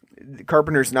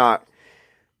 Carpenter's not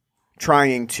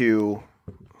trying to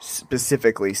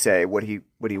specifically say what he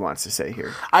wants to say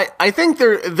here. I think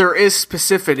there is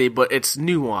specificity, but it's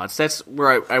nuance. That's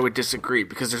where I would disagree,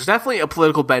 because there's definitely a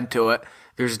political bent to it.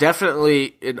 There's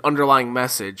definitely an underlying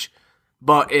message,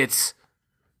 but it's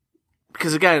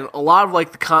because again, a lot of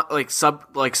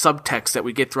subtext that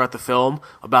we get throughout the film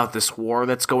about this war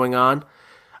that's going on.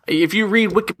 If you read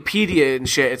Wikipedia and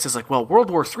shit, it says like, well,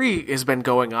 World War III has been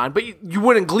going on, but you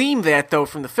wouldn't glean that though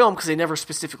from the film because they never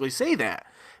specifically say that.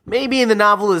 Maybe in the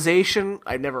novelization,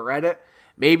 I never read it.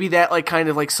 Maybe that kind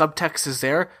of subtext is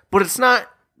there, but it's not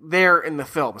there in the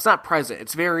film. It's not present.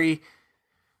 It's very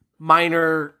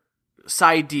minor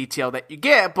side detail that you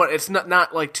get, but it's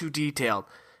not too detailed.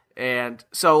 And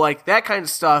so that kind of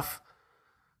stuff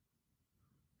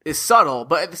is subtle,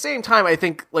 but at the same time, I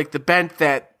think the bent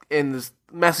that in the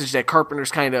message that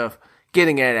Carpenter's kind of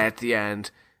getting at the end,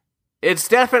 it's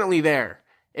definitely there.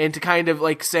 And to kind of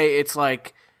say it's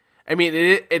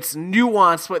it's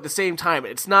nuanced, but at the same time,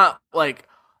 it's not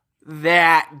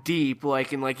that deep.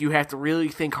 And you have to really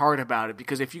think hard about it,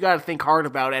 because if you got to think hard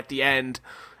about it at the end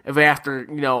of after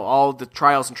all the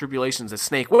trials and tribulations that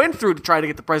Snake went through to try to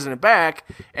get the president back,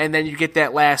 and then you get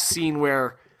that last scene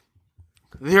where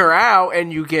they're out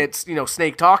and you get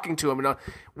Snake talking to him, and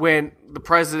when the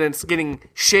president's getting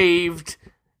shaved,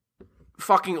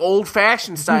 fucking old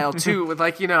fashioned style too, with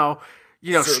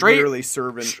straight literally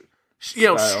servant.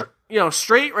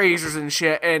 Straight razors and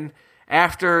shit, and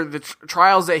after the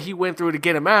trials that he went through to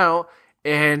get him out,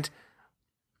 and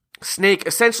Snake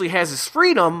essentially has his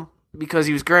freedom because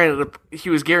he was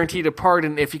guaranteed a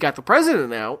pardon if he got the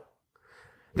president out.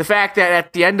 The fact that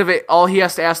at the end of it, all he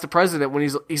has to ask the president when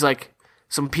he's like,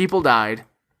 some people died,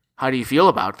 how do you feel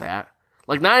about that?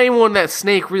 Like, not anyone that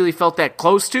Snake really felt that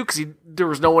close to, because there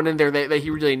was no one in there that he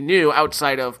really knew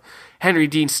outside of Henry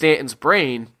Dean Stanton's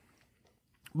brain.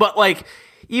 But, like,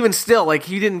 even still, like,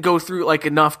 he didn't go through, like,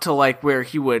 enough to, like, where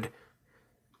he would,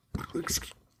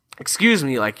 excuse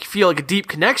me, like, feel like a deep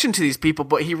connection to these people,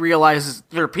 but he realizes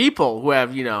they're people who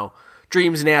have, you know,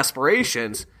 dreams and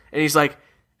aspirations. And he's like,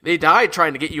 they died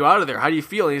trying to get you out of there. How do you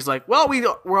feel? And he's like, well,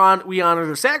 we honor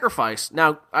their sacrifice.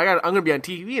 Now I'm going to be on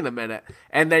TV in a minute.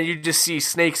 And then you just see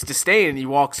Snake's disdain and he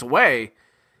walks away.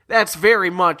 That's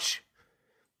very much,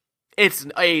 it's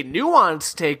a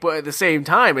nuanced take, but at the same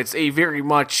time, it's a very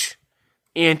much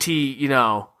anti, you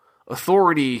know,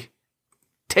 authority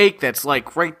take that's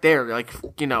like right there, like,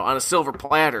 you know, on a silver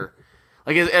platter.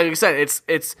 Like I said,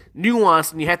 it's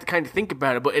nuanced and you have to kind of think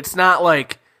about it, but it's not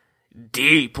like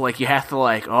deep, like you have to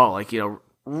like, oh, like, you know,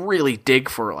 really dig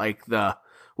for like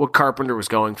what Carpenter was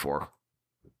going for,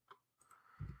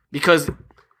 because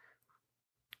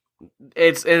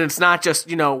it's not just,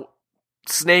 you know,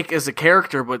 Snake as a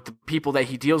character, but the people that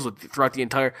he deals with throughout the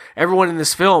entire, everyone in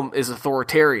this film is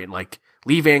authoritarian. Like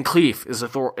Lee Van Cleef is an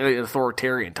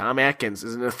authoritarian, Tom Atkins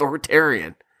is an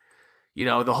authoritarian. You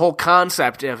know, the whole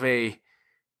concept of a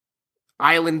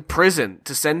island prison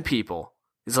to send people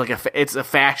is like it's a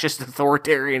fascist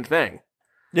authoritarian thing.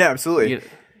 Yeah, absolutely.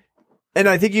 And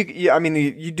I think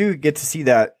you do get to see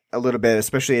that a little bit,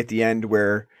 especially at the end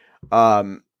where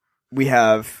we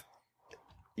have,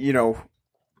 you know,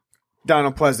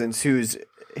 Donald Pleasance who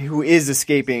is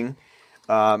escaping,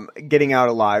 getting out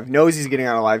alive, knows he's getting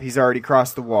out alive. He's already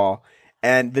crossed the wall,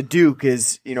 and the Duke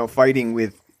is, you know, fighting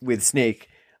with Snake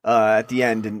at the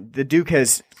end, and the Duke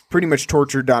has pretty much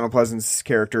tortured Donald Pleasance's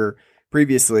character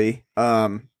previously,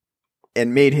 and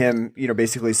made him, you know,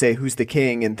 basically say who's the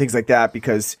king and things like that,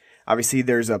 because obviously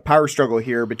there's a power struggle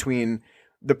here between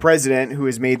the president who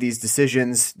has made these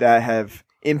decisions that have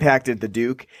impacted the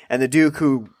Duke, and the Duke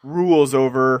who rules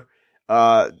over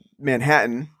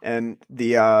Manhattan and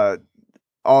the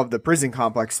all of the prison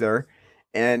complex there.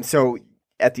 And so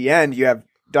at the end you have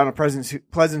Donald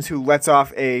Pleasance who lets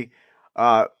off a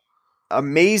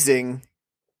amazing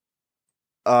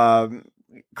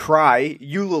cry,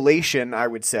 ululation, I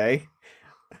would say,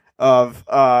 of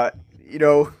you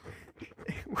know,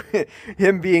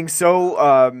 him being so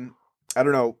I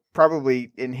don't know,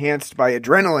 probably enhanced by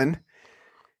adrenaline.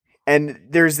 And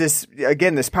there's this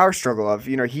power struggle of,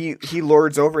 you know, he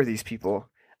lords over these people.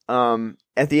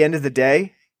 At the end of the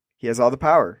day, he has all the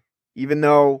power, even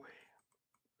though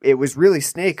it was really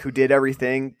Snake who did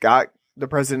everything, got the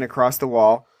president across the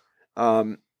wall.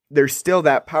 There's still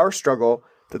that power struggle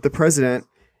that the president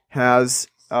has,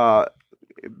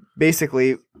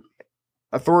 basically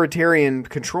authoritarian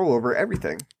control over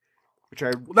everything, which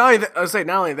not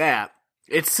only that,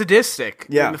 it's sadistic.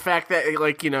 Yeah. And the fact that,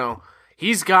 like, you know,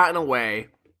 he's gotten away.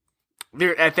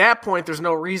 There, at that point, there's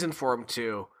no reason for him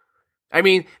to. I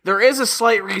mean, there is a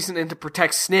slight reason to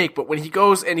protect Snake, but when he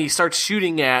goes and he starts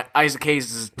shooting at Isaac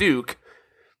Hayes' Duke,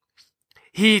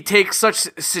 he takes such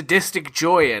sadistic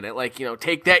joy in it. Like, you know,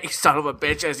 take that, you son of a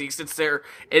bitch, as he sits there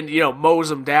and, you know,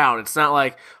 mows him down. It's not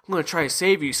like, I'm going to try to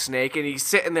save you, Snake. And he's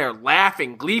sitting there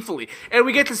laughing gleefully. And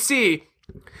we get to see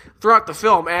throughout the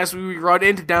film, as we run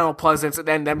into Donald Pleasance and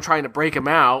then them trying to break him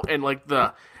out and, like,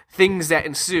 the things that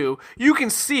ensue, you can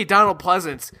see Donald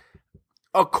Pleasance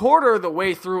a quarter of the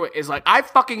way through it is like, I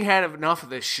fucking had enough of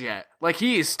this shit. Like,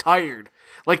 he is tired.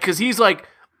 Like, because he's, like,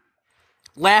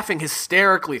 laughing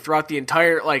hysterically throughout the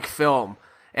entire, like, film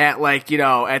at, like, you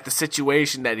know, at the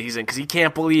situation that he's in, because he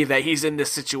can't believe that he's in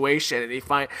this situation, and he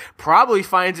probably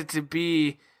finds it to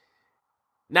be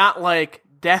not, like,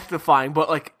 death-defying, but,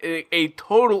 like, a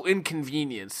total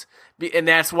inconvenience. And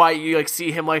that's why you, like,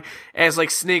 see him, like, as,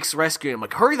 like, Snake's rescuing him,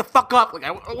 like, hurry the fuck up, like,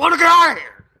 I want to get out of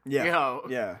here! Yeah. You know?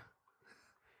 Yeah.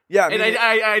 Yeah, I mean, and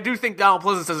I do think Donald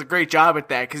Pleasance does a great job at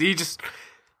that, because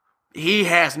he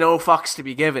has no fucks to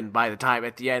be given by the time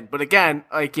at the end. But again,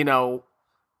 like, you know,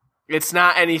 it's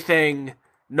not anything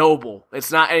noble.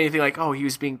 It's not anything like, oh, he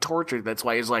was being tortured, that's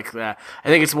why he's like that. I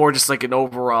think it's more just like his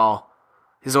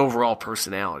overall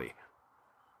personality.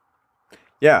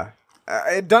 Yeah.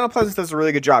 Donald Pleasance does a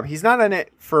really good job. He's not in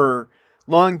it for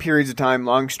long periods of time,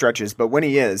 long stretches, but when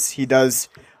he is, he does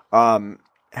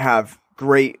have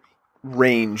great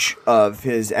range of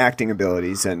his acting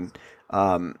abilities, and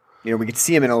you know, we could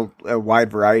see him in a wide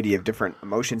variety of different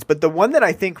emotions. But the one that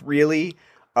I think really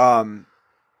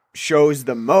shows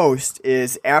the most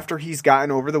is after he's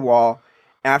gotten over the wall,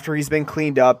 after he's been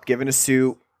cleaned up, given a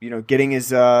suit, you know, getting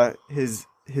his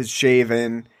shave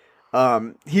in.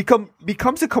 He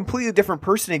becomes a completely different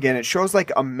person again. It shows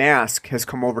like a mask has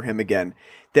come over him again.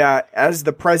 That as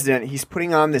the president, he's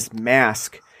putting on this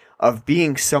mask of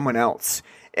being someone else.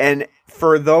 And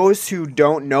for those who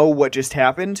don't know what just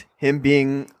happened, him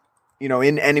being,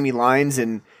 in enemy lines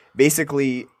and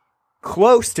basically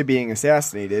close to being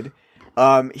assassinated,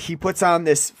 he puts on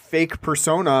this fake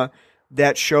persona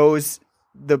that shows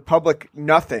the public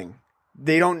nothing.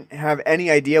 They don't have any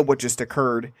idea what just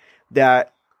occurred,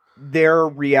 that their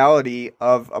reality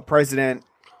of a president,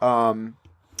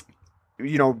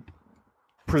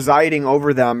 presiding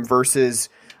over them versus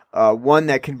one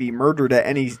that can be murdered at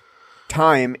any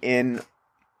time in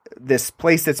this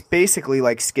place that's basically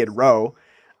like Skid Row.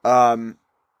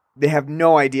 They have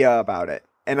no idea about it.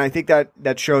 And I think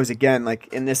that shows, again, like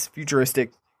in this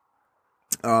futuristic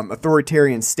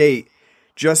authoritarian state,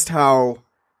 just how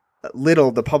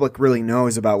little the public really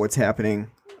knows about what's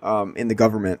happening in the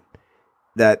government,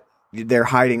 that they're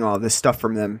hiding all this stuff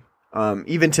from them,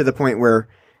 even to the point where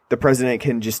the president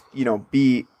can just,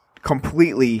 be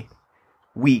completely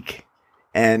weak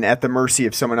and at the mercy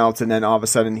of someone else, and then all of a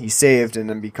sudden he's saved and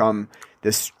then become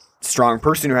this strong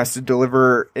person who has to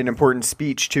deliver an important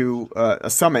speech to a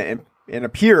summit and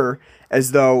appear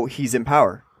as though he's in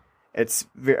power. It's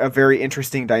a very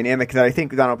interesting dynamic that I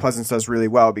think Donald Pleasance does really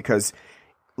well, because,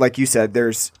 like you said,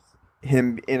 there's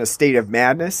him in a state of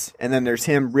madness, and then there's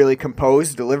him really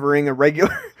composed, delivering a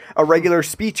regular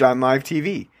speech on live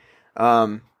TV.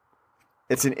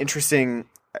 It's an interesting,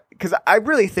 because I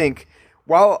really think,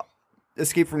 while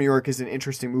Escape from New York is an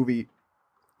interesting movie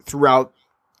throughout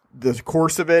the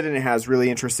course of it, and it has really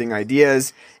interesting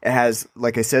ideas, it has,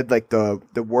 like I said, like the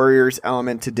warriors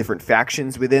element to different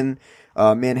factions within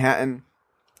Manhattan.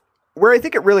 Where I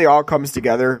think it really all comes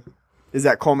together is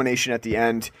that culmination at the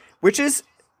end, which is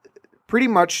pretty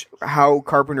much how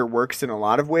Carpenter works in a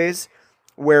lot of ways,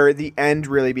 where the end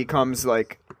really becomes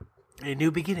like a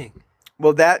new beginning.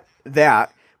 Well, that,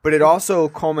 but it also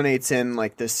culminates in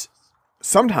like this,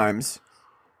 sometimes,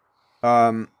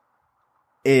 a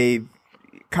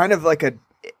kind of like it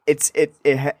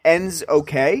ends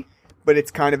okay, but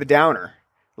it's kind of a downer.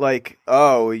 Like,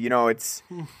 it's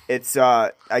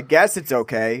I guess it's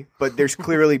okay, but there's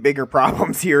clearly bigger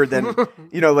problems here than,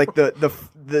 like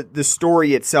the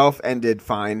story itself ended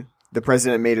fine. The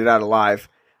president made it out alive,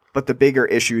 but the bigger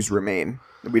issues remain.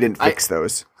 We didn't fix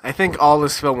those. I think all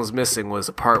this film was missing was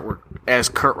a part where, as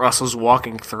Kurt Russell's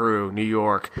walking through New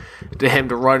York, to him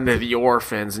to run to the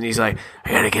orphans, and he's like, I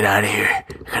gotta get out of here.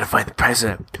 I gotta find the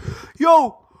president.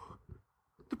 Yo!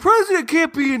 The president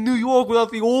can't be in New York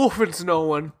without the orphans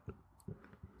knowing.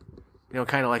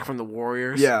 Kind of like from the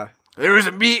Warriors. Yeah. There was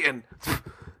a meeting.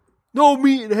 No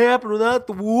meeting happened without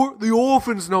the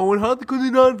orphans knowing. How could they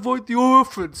not invite the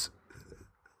orphans?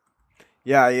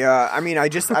 Yeah. I mean,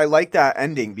 I like that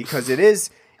ending, because it is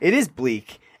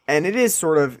bleak, and it is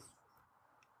sort of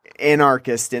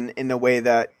anarchist in the way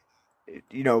that,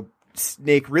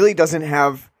 Snake really doesn't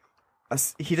have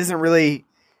he doesn't really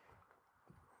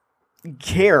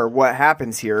care what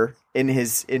happens here in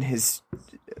his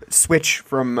switch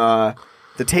from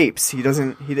the tapes.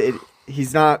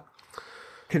 He's not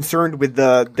concerned with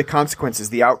the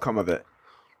consequences, the outcome of it.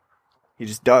 He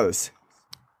just does.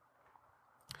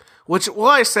 Which, will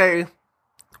I say,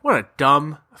 what a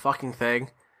dumb fucking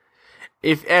thing.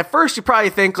 If at first you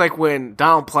probably think, like, when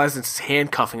Donald Pleasance is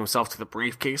handcuffing himself to the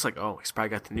briefcase, like, oh, he's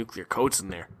probably got the nuclear codes in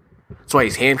there. That's why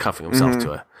he's handcuffing himself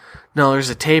to it. No,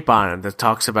 there's a tape on it that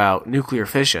talks about nuclear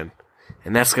fission,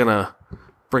 and that's gonna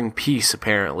bring peace,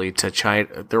 apparently, to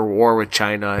China, their war with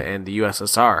China and the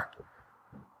USSR.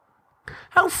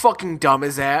 How fucking dumb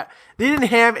is that? They didn't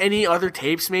have any other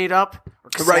tapes made up.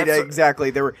 Right, exactly.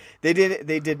 They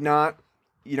did not,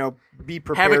 be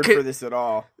prepared for this at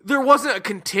all. There wasn't a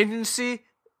contingency.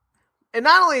 And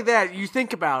not only that, you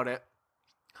think about it.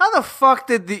 How the fuck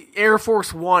did the Air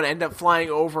Force One end up flying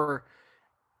over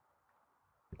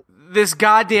this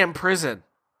goddamn prison?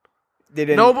 They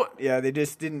didn't. They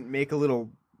just didn't make a little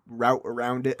route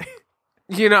around it.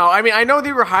 I know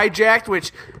they were hijacked,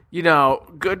 which,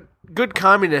 good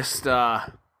communist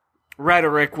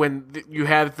rhetoric when you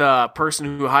have the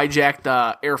person who hijacked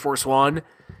the Air Force One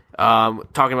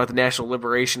talking about the National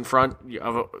Liberation Front,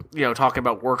 talking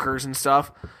about workers and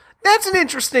stuff. That's an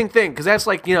interesting thing, because that's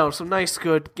like, some nice,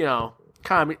 good,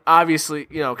 obviously,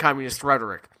 communist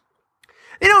rhetoric.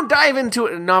 They don't dive into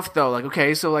it enough, though. Like,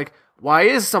 okay, so, like, why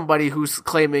is somebody who's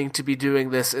claiming to be doing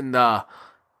this in the,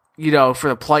 for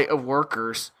the plight of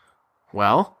workers?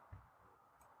 Well,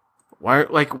 why,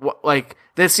 like,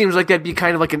 that seems like that'd be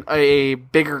kind of like a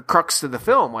bigger crux to the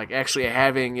film, like, actually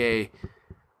having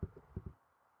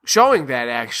showing that,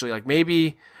 actually, like,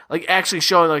 maybe, like, actually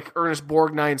showing, like, Ernest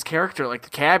Borgnine's character, like, the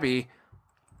cabbie,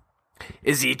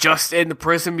 is he just in the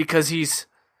prison because he's,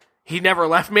 he never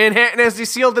left Manhattan as he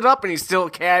sealed it up and he's still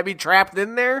a cabbie trapped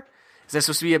in there? Is that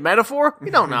supposed to be a metaphor?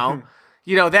 We don't know.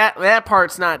 That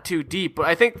part's not too deep, but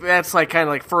I think that's like kind of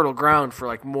like fertile ground for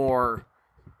like more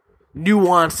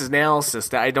nuanced analysis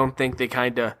that I don't think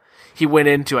he went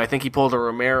into. I think he pulled a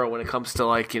Romero when it comes to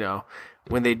like,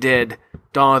 when they did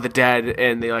Dawn of the Dead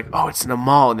and they like, oh, it's in a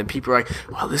mall. And then people are like,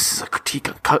 well, this is a critique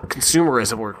on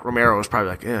consumerism, where Romero was probably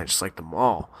like, yeah, just like the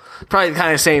mall. Probably the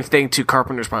kind of same thing too.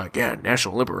 Carpenter's probably like, yeah,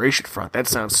 National Liberation Front. That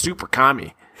sounds super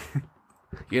commie.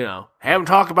 Have them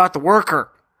talk about the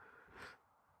worker.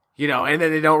 And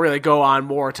then they don't really go on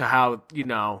more to how,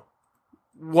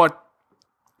 what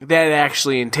that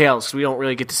actually entails. We don't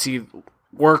really get to see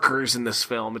workers in this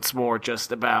film. It's more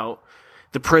just about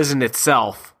the prison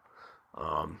itself.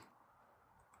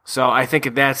 So I think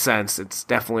in that sense, it's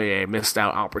definitely a missed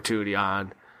out opportunity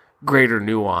on greater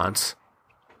nuance.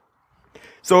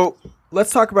 So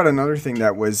let's talk about another thing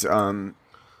that was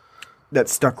that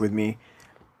stuck with me.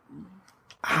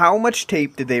 How much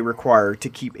tape did they require to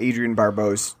keep Adrienne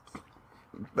Barbeau's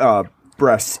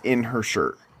breasts in her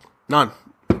shirt? None.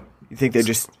 You think they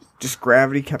just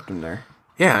gravity kept them there?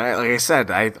 Yeah, like I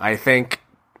said, I think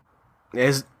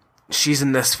as she's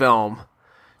in this film,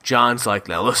 John's like,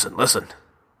 now listen.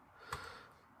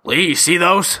 Lee, you see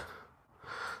those?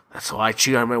 That's why I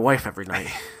cheat on my wife every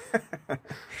night.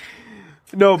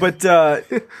 No, but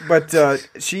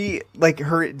she, like,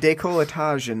 her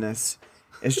décolletage in this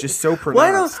is just so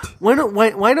pronounced. Why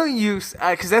don't you?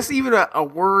 Because that's even a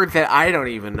word that I don't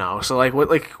even know. So like, what?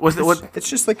 It's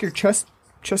just like your chest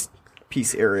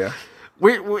piece area.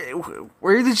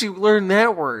 Where did you learn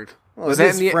that word? Well, it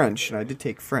is French, and I did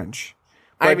take French.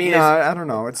 But, I mean, I don't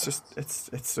know. It's just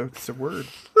it's a word.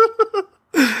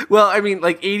 Well, I mean,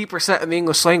 like 80% of the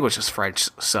English language is French,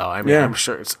 so I mean, I'm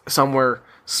sure it's somewhere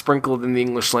sprinkled in the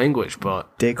English language.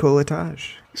 But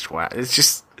décolletage. It's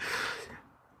just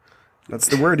that's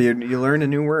the word. You learn a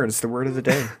new word. It's the word of the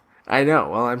day. I know.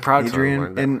 Well, I'm proud to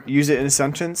learn that. And use it in a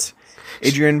sentence.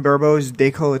 Adrienne Barbeau's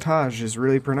décolletage is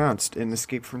really pronounced in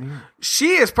Escape from New York.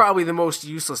 She is probably the most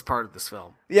useless part of this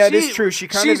film. Yeah, it is true. She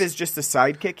kind of is just a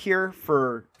sidekick here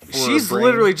for she's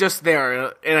literally just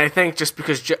there, and I think just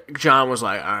because John was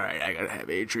like, all right, I gotta have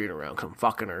Adrienne around, come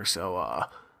fucking her. So,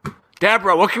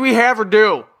 Deborah, what can we have her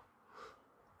do?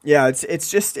 Yeah, it's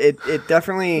just it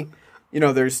definitely,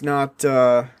 there's not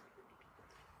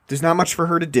much for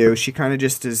her to do. She kind of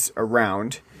just is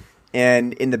around.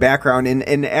 And in the background,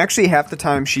 and actually half the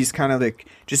time she's kind of like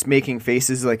just making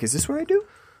faces like, is this what I do?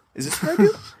 Is this what I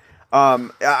do?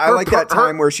 I like that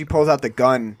time where she pulls out the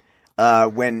gun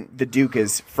when the Duke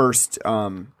is first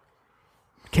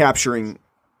capturing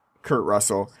Kurt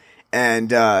Russell. And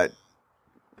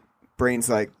Brain's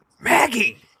like,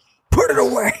 Maggie, put it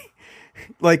away.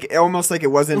 Like, almost like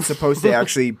it wasn't supposed to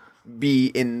actually be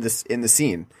in the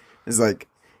scene. It's like...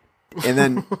 And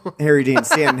then Harry Dean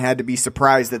Stanton had to be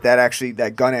surprised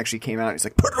that gun actually came out. He's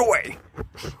like, put it away.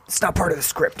 It's not part of the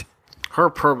script. Her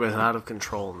perp is out of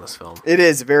control in this film. It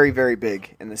is very, very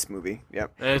big in this movie.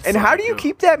 Yep. And how do you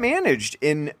keep that managed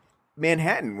in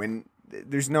Manhattan when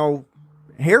there's no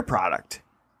hair product?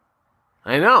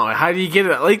 I know. How do you get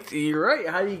it like? You're right.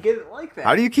 How do you get it like that?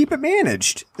 How do you keep it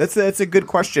managed? That's a good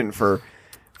question for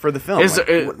the film.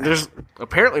 There's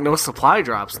apparently no supply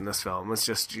drops in this film. It's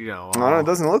just, No, it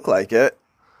doesn't look like it.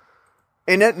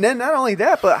 And then not only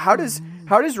that, but how does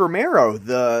Romero,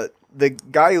 the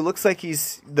guy who looks like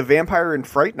he's the vampire in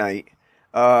Fright Night,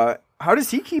 how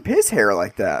does he keep his hair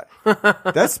like that?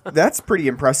 That's pretty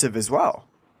impressive as well.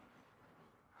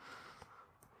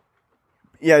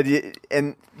 Yeah,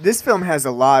 and this film has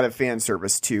a lot of fan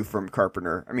service too from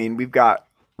Carpenter. I mean, we've got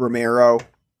Romero,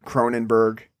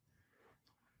 Cronenberg.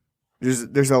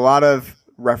 There's a lot of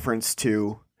reference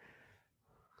to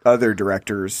other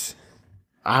directors.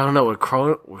 I don't know. Would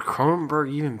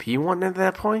Cronenberg even be one at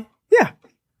that point? Yeah.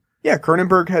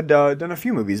 Cronenberg had done a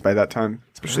few movies by that time,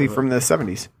 especially from the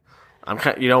 70s.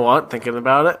 You know what? Thinking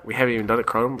about it, we haven't even done a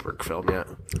Cronenberg film yet.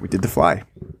 We did The Fly.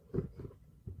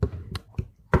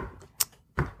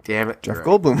 Damn it, Jeff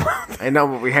Goldblum. I know,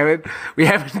 but we haven't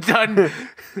done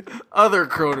other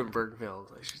Cronenberg films.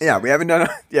 Yeah, we haven't done.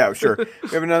 Yeah, sure, we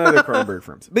haven't done other Cronenberg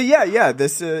films. But yeah,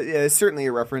 this is certainly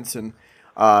a reference, and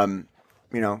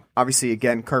obviously,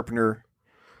 again, Carpenter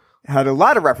had a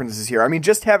lot of references here. I mean,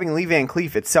 just having Lee Van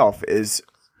Cleef itself is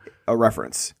a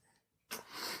reference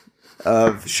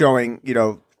of showing,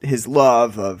 his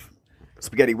love of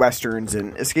spaghetti westerns,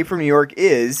 and Escape from New York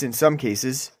is, in some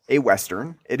cases, a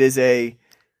western. It is it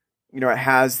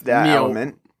has that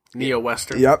element.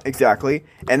 Neo-western. Yep, exactly.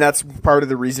 And that's part of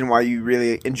the reason why you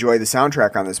really enjoy the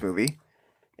soundtrack on this movie,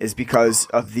 is because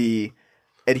of the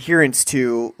adherence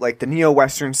to like the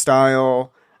neo-Western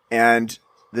style and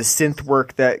the synth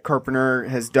work that Carpenter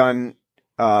has done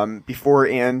before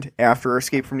and after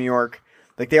Escape from New York.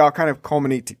 Like they all kind of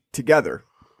culminate together.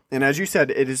 And as you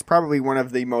said, it is probably one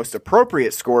of the most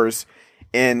appropriate scores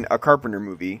in a Carpenter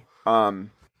movie.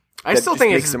 I still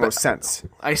think makes it's the most sense.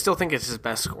 I still think it's his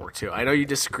best score too. I know you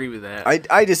disagree with that.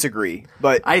 I disagree,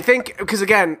 but I think because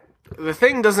again, The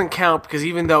Thing doesn't count because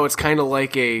even though it's kind of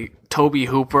like a Tobe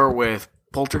Hooper with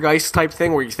Poltergeist type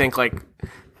thing, where you think like,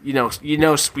 you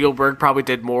know, Spielberg probably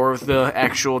did more of the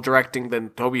actual directing than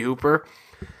Tobe Hooper.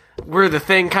 Where The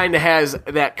Thing kind of has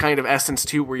that kind of essence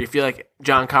too, where you feel like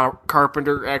John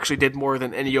Carpenter actually did more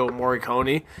than Ennio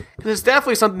Morricone. Because it's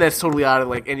definitely something that's totally out of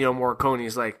like Ennio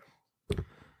Morricone's like.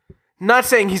 Not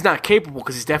saying he's not capable,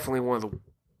 because he's definitely one of the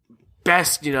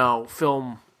best,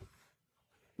 film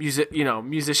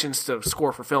musicians to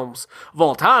score for films of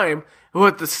all time.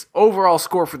 But this overall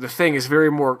score for The Thing is very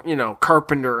more,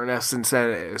 Carpenter in essence than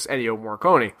it is Ennio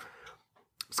Morricone.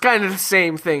 It's kind of the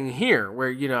same thing here, where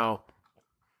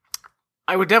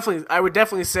I would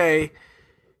definitely say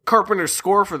Carpenter's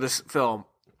score for this film.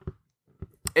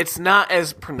 It's not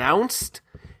as pronounced,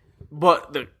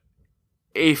 but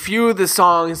a few of the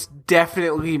songs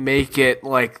definitely make it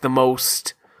like the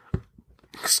most,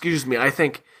 I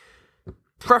think,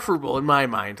 preferable in my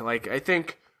mind. Like, I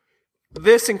think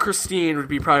this and Christine would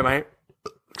be probably my,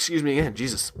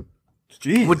 Jesus.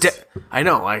 Jeez. I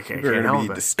know, I can't help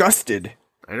it. Disgusted.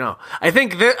 I know. I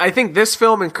think this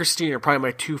film and Christine are probably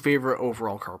my two favorite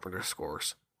overall Carpenter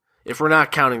scores, if we're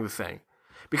not counting The Thing.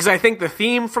 Because I think the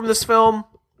theme from this film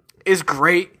is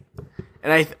great.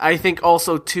 And I think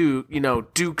also, too,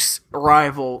 Duke's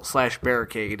Arrival /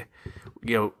 Barricade,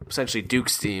 essentially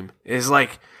Duke's theme, is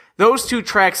like, those two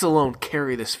tracks alone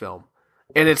carry this film.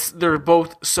 And they're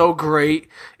both so great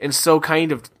and so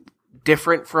kind of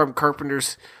different from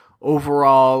Carpenter's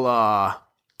overall,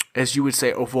 as you would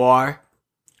say, oeuvre.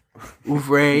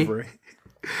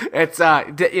 It's,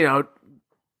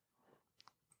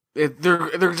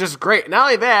 they're just great. Not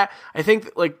only that, I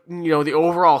think like the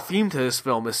overall theme to this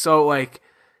film is so like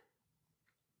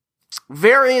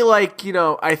very like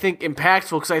I think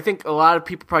impactful, because I think a lot of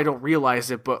people probably don't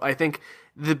realize it, but I think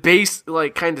the bass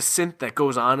like kind of synth that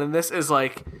goes on in this is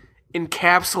like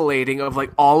encapsulating of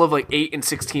like all of like 8 and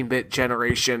 16-bit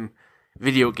generation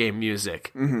video game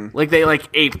music. Mm-hmm. Like they like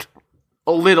aped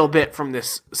a little bit from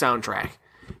this soundtrack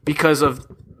because of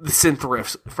the synth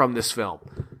riffs from this film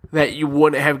that you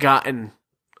wouldn't have gotten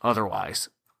otherwise.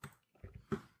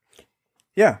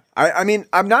 Yeah. I mean,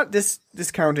 I'm not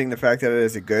discounting the fact that it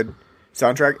is a good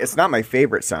soundtrack. It's not my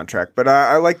favorite soundtrack, but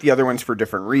I like the other ones for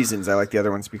different reasons. I like the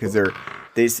other ones because they're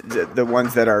the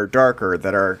ones that are darker,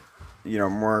 that are,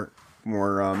 more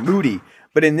moody.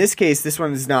 But in this case, this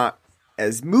one is not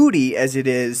as moody as it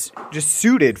is just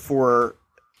suited for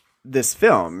this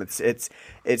film.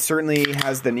 It certainly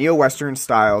has the neo-Western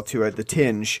style to it, the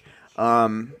tinge.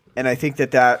 And I think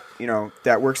that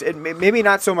works. It maybe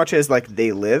not so much as like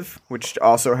They Live, which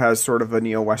also has sort of a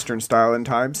neo-Western style in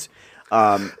times.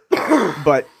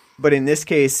 But in this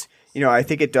case, I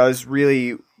think it does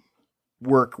really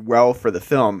work well for the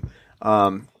film.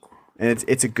 And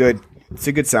it's a good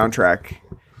soundtrack.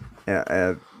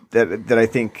 That I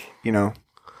think,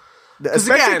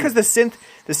 especially because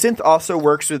the synth also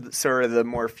works with sort of the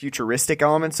more futuristic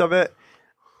elements of it.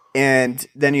 And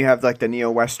then you have like the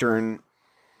neo-Western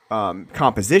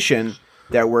composition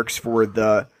that works for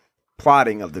the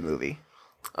plotting of the movie.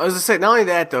 I was gonna say, not only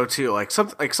that though, too, like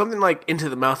something like Into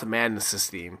the Mouth of Madness's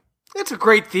theme. It's a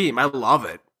great theme. I love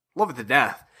it to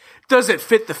death. Does it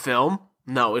fit the film?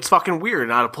 No, it's fucking weird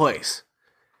and out of place.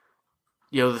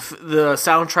 The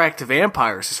soundtrack to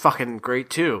Vampires is fucking great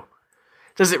too.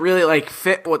 Does it really like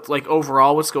fit what like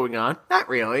overall what's going on? Not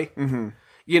really. Mm-hmm.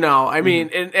 I mean,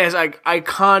 and as like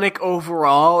iconic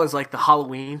overall as like the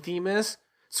Halloween theme is,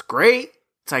 it's great.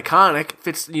 It's iconic. It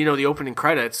fits, the opening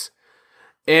credits.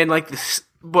 And like this,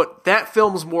 but that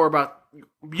film's more about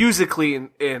musically and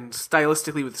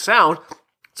stylistically with the sound.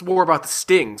 It's more about the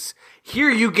stings. Here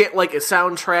you get like a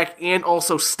soundtrack and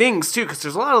also stings too, because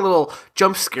there's a lot of little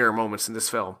jump scare moments in this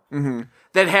film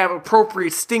that have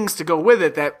appropriate stings to go with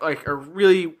it that like are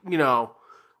really,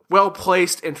 well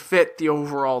placed and fit the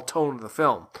overall tone of the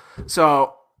film.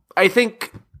 So I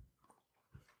think,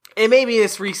 and maybe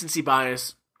this recency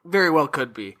bias very well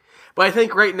could be, but I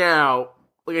think right now,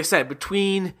 like I said,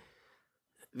 between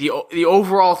the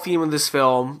overall theme of this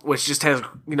film, which just has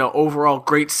overall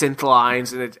great synth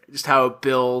lines and just how it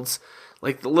builds,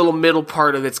 like the little middle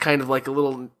part of it's kind of like a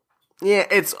little,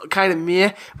 it's kind of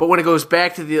meh, but when it goes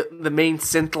back to the main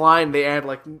synth line, they add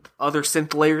like other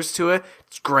synth layers to it.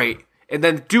 It's great. And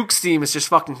then Duke's theme is just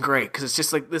fucking great because it's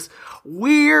just like this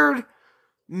weird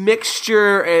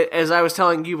mixture, as I was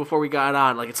telling you before we got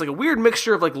on, like it's like a weird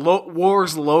mixture of like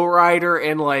War's Lowrider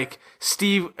and like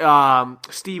Steve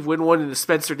Winwood and the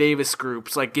Spencer Davis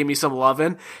groups, like Give Me Some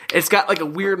Lovin'. It's got like a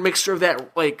weird mixture of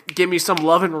that like Give Me Some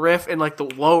Lovin' riff and like the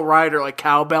Lowrider like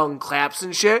cowbell and claps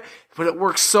and shit, but it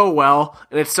works so well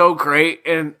and it's so great.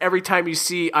 And every time you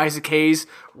see Isaac Hayes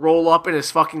roll up in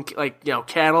his fucking like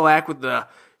Cadillac with the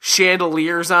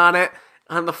chandeliers on it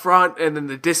on the front and then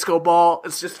the disco ball,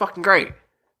 it's just fucking great.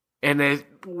 And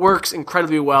it works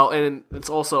incredibly well, and it's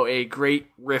also a great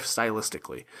riff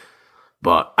stylistically.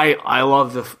 But I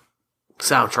love the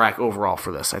soundtrack overall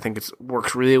for this. I think it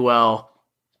works really well.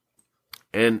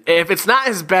 And if it's not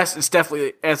his best, it's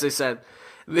definitely, as I said,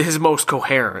 his most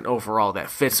coherent overall. That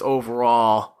fits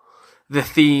overall the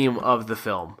theme of the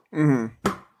film. Mm-hmm.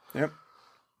 Yep.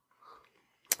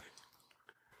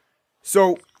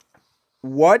 So,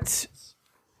 what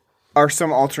are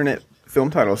some alternate film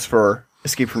titles for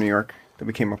Escape from New York that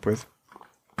we came up with?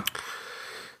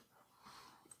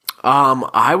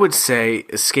 I would say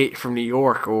Escape from New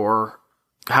York, or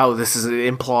how this is an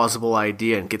implausible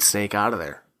idea and get Snake out of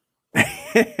there.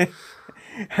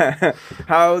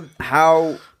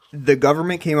 how the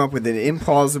government came up with an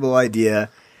implausible idea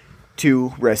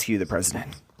to rescue the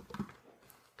president.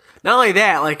 Not only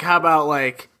that, like how about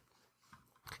like,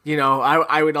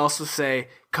 I would also say,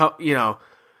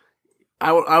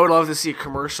 I would love to see a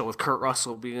commercial with Kurt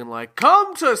Russell being like,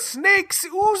 "Come to Snake's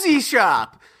Uzi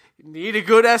shop. Need a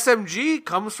good SMG?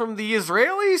 Comes from the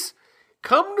Israelis?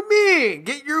 Come to me.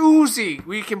 Get your Uzi.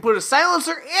 We can put a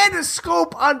silencer and a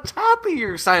scope on top of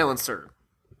your silencer."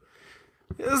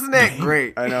 Isn't that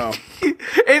great? I know.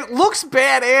 It looks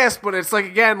badass, but it's like,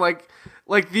 again, like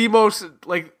the most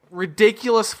like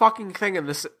ridiculous fucking thing in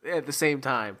this at the same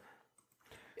time.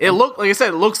 Like I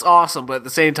said, it looks awesome, but at the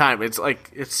same time, it's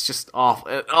like it's just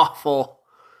awful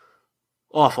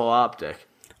optic.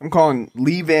 I'm calling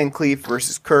Lee Van Cleef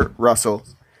versus Kurt Russell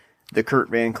the Kurt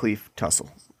Van Cleef tussle.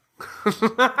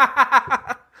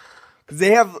 Because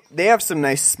they have some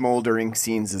nice smoldering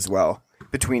scenes as well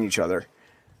between each other,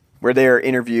 where they're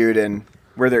interviewing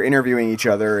each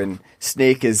other, and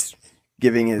Snake is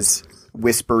giving his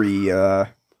whispery,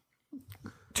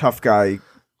 tough guy,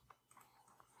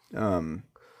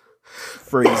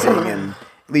 phrasing, and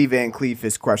Lee Van Cleef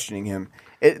is questioning him.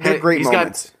 They're great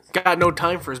moments. Got no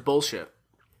time for his bullshit.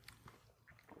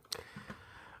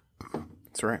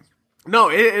 That's right. No,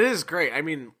 it is great. I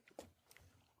mean,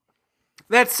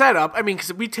 that setup,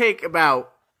 because we take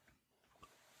about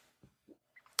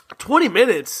 20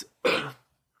 minutes.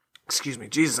 Excuse me.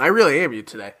 Jesus, I really am you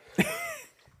today.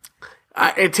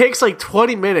 It takes like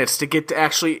 20 minutes to get to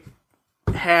actually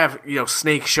have,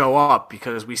 Snake show up,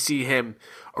 because we see him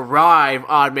arrive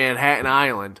on Manhattan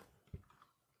Island.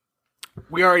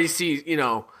 We already see,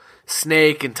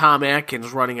 Snake and Tom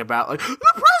Atkins running about like, the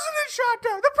president shot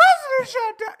down! The president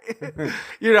shot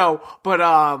down! But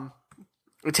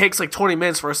it takes like 20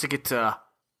 minutes for us to get to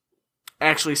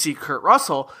actually see Kurt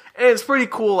Russell. And it's pretty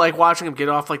cool, like, watching him get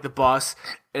off like the bus.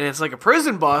 And it's like a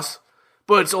prison bus,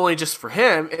 but it's only just for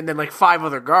him, and then like 5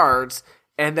 other guards.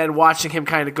 And then watching him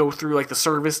kind of go through like the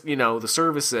services.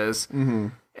 Mm-hmm.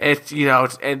 It's,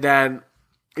 and then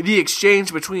the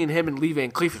exchange between him and Lee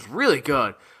Van Cleef is really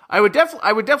good. I would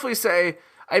definitely say,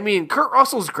 Kurt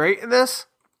Russell's great in this.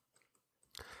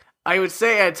 I would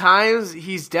say at times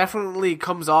he's definitely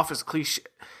comes off as cliche.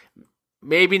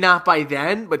 Maybe not by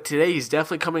then, but today he's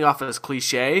definitely coming off as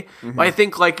cliche. Mm-hmm. But I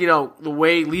think, like, the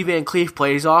way Lee Van Cleef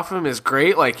plays off him is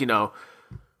great. Like, so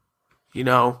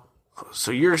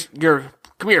you're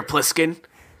come here, Pliskin.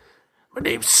 My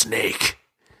name's Snake.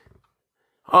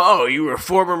 Oh, you were a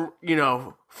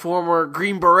former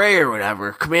Green Beret or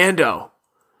whatever, commando.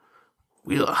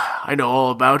 I know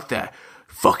all about that.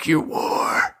 Fuck your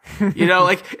war.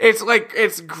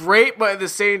 It's great, but at the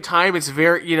same time, it's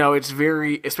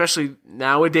very, especially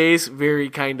nowadays, very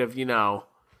kind of, cliched.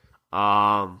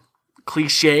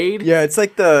 Yeah, it's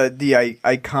like the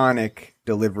iconic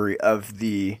delivery of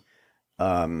the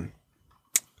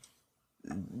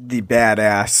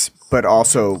badass, but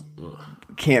also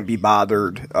can't be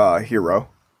bothered hero.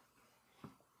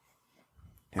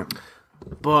 Yep.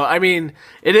 But it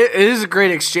is a great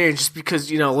exchange, just because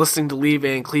listening to Lee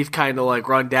Van Cleef kind of like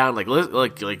run down like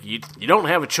you don't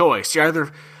have a choice. You're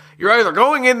either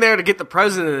going in there to get the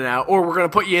president out, or we're gonna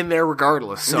put you in there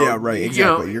regardless. So, yeah, right,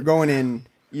 exactly. You're going in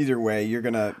either way. You're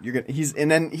gonna.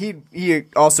 And then he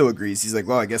also agrees. He's like,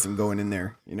 well, I guess I'm going in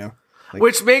there. Like,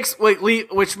 which makes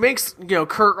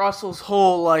Kurt Russell's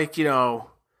whole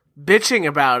bitching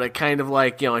about it, kind of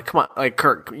like, like, come on, like,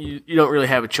 Kirk, you don't really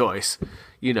have a choice,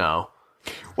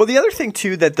 Well, the other thing,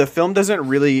 too, that the film doesn't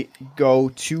really go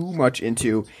too much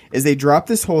into is they drop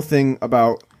this whole thing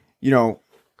about,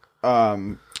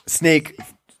 Snake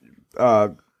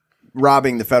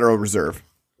robbing the Federal Reserve.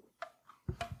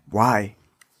 Why?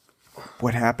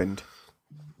 What happened?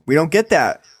 We don't get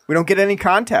that. We don't get any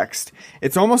context.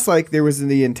 It's almost like there was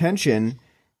the intention.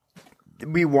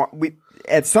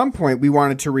 At some point we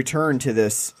wanted to return to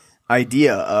this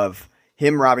idea of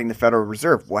him robbing the Federal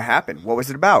Reserve. What happened? What was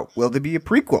it about? Will there be a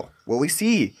prequel? Will we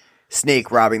see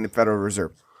Snake robbing the Federal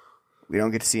Reserve? We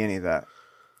don't get to see any of that.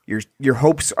 Your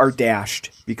hopes are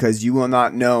dashed because you will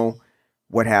not know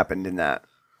what happened in that.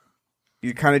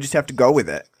 You kind of just have to go with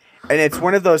it. And it's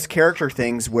one of those character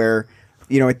things where,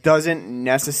 it doesn't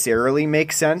necessarily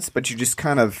make sense, but you just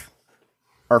kind of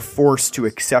are forced to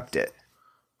accept it.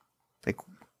 Like,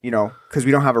 because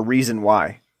we don't have a reason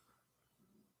why.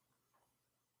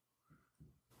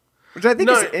 Which I think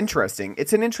is interesting.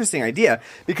 It's an interesting idea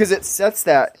because it sets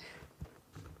that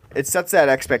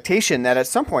expectation that at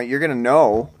some point you're going to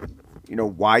know,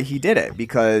 why he did it,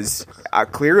 because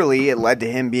clearly it led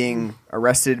to him being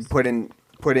arrested, put in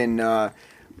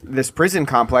this prison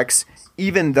complex,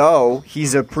 even though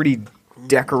he's a pretty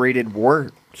decorated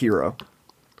war hero.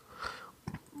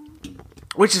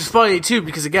 Which is funny too,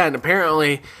 because again,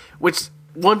 apparently,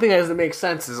 one thing that doesn't make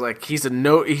sense is like he's like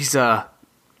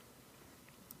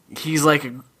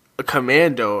a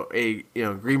commando, a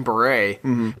Green Beret,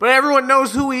 but everyone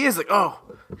knows who he is. Like, oh,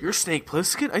 you're Snake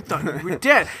Plissken? I thought you were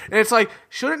dead. And it's like,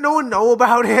 shouldn't no one know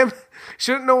about him?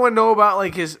 Shouldn't no one know about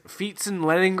like his feats in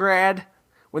Leningrad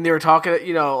when they were talking?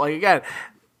 Like again,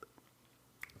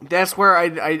 that's where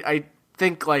I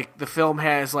think like the film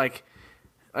has like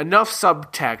enough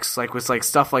subtext, like with like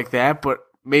stuff like that, but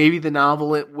maybe the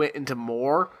novel it went into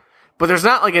more. But there's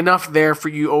not like enough there for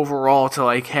you overall to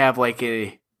like have like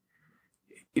a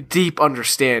deep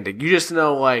understanding. You just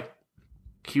know like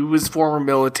he was former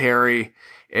military,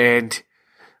 and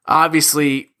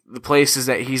obviously the places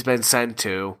that he's been sent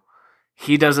to,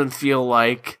 he doesn't feel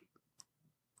like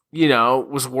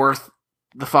was worth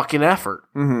the fucking effort.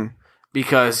 Mm-hmm.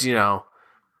 Because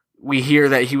we hear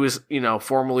that he was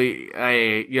formerly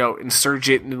a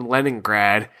insurgent in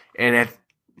Leningrad, and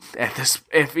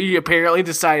if he apparently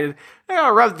decided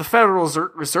I'll rob the Federal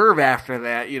Reserve after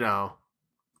that,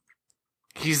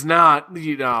 he's not,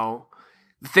 the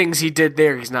things he did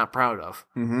there, he's not proud of.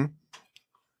 Mm-hmm.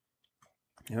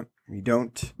 Yep. We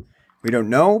don't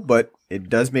know, but it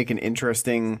does make an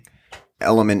interesting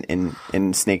element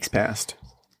in Snake's past.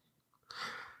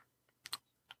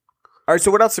 All right,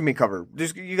 so what else did we cover?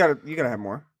 You gotta have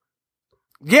more.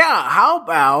 Yeah, how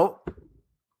about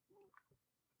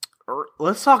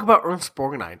let's talk about Ernst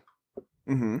Borgnine.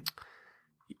 Mm-hmm.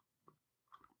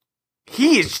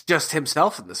 He is just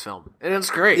himself in this film, and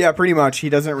it's great. Yeah, pretty much. He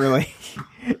doesn't really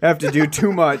have to do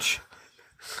too much.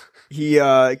 He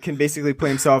can basically play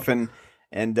himself, and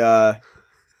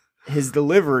his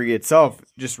delivery itself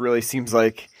just really seems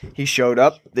like he showed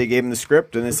up, they gave him the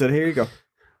script, and they said, here you go.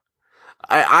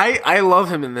 I love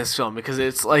him in this film because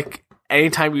it's like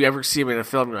anytime you ever see him in a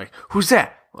film, you're like, who's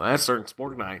that? Well, that's Ernst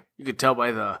Borgnine. You could tell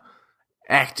by the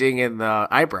acting and the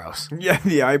eyebrows. Yeah,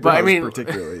 the eyebrows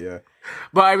particularly, yeah.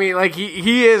 But I mean, like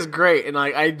he is great, and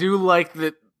like I do like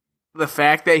the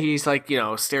fact that he's like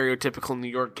stereotypical New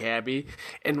York cabbie,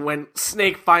 and when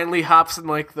Snake finally hops in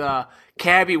like the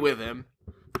cabbie with him,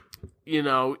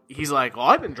 he's like, well,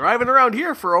 I've been driving around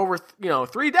here for over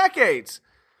 3 decades.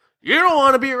 You don't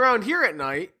want to be around here at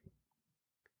night.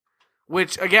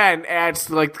 Which, again, adds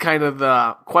to, like, kind of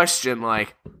the question,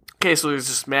 like, okay, so there's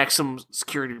this maximum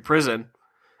security prison.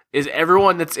 Is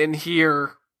everyone that's in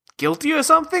here guilty of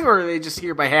something, or are they just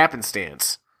here by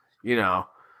happenstance? That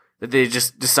they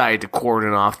just decide to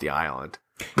cordon off the island.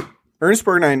 Ernst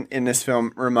Borgnine in this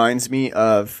film reminds me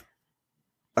of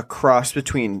a cross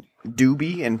between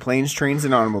Doobie and Planes, Trains,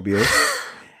 and Automobiles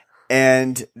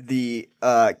and the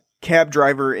cab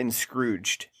driver in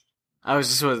Scrooged.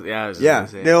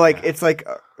 They're like it's like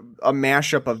a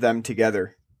mashup of them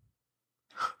together.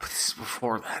 But this is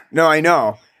before that. No, I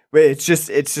know, but it's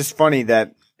just funny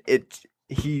that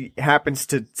he happens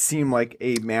to seem like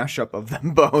a mashup of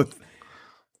them both.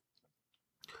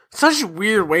 Such a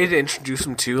weird way to introduce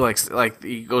him too. Like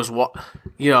he goes,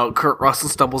 Kurt Russell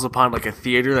stumbles upon like a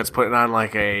theater that's putting on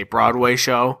like a Broadway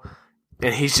show,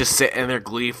 and he's just sitting there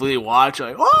gleefully watching,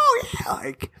 like, oh yeah,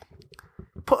 like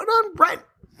putting on Brent.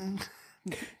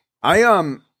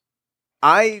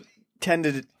 I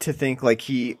tended to think like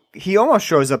he almost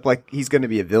shows up like he's going to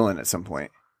be a villain at some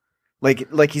point,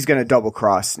 like he's going to double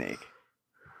cross Snake.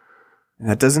 And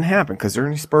that doesn't happen because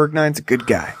Ernest Borgnine's a good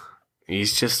guy.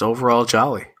 He's just overall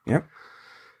jolly. Yep.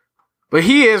 But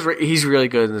he's really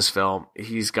good in this film.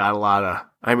 He's got a lot of,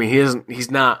 I mean, he's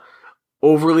not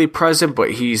overly present,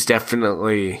 but he's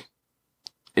definitely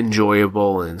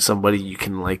enjoyable and somebody you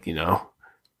can, like, you know,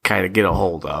 kind of get a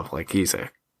hold of. Like, he's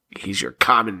your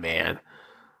common man.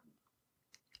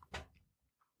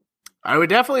 I would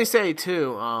definitely say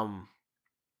too,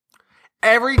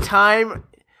 every time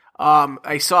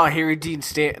I saw Harry Dean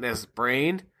Stanton as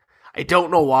Brain, I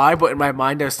don't know why, but in my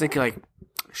mind I was thinking, like,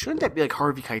 shouldn't that be like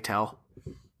Harvey Keitel?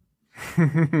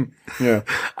 Yeah.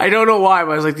 I don't know why,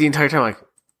 but I was like the entire time like,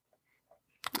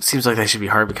 it seems like that should be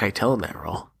Harvey Keitel in that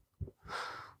role.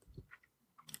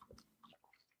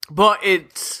 But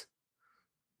it's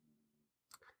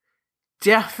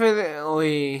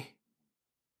definitely,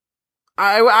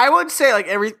 I would say, like,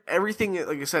 everything,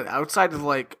 like I said, outside of,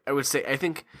 like, I would say, I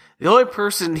think the only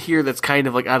person here that's kind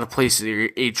of, like, out of place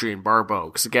is Adrienne Barbeau.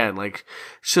 Because, again, like,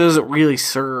 she doesn't really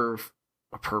serve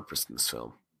a purpose in this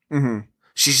film. Mm-hmm.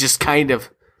 She's just kind of,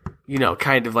 you know,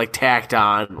 like, tacked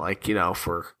on, like, you know,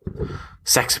 for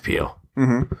sex appeal.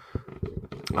 Mm-hmm.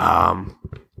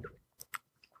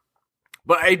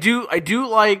 But I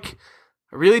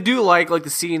really do like the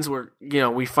scenes where, you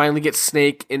know, we finally get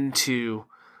Snake into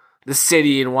the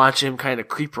city and watch him kind of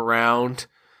creep around,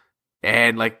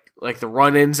 and like the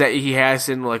run-ins that he has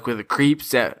in, like, with the creeps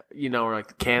that, you know, or like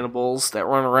the cannibals that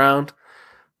run around.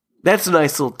 That's a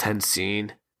nice little tense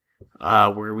scene,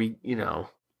 where we, you know,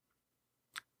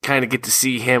 kind of get to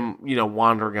see him, you know,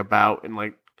 wandering about and,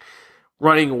 like,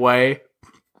 running away.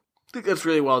 I think that's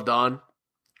really well done,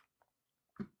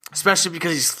 especially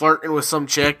because he's flirting with some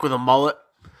chick with a mullet.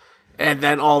 And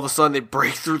then all of a sudden they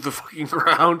break through the fucking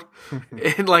ground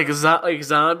and like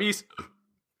zombies.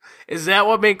 Is that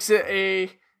what makes it a?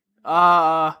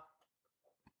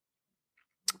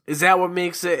 Is that what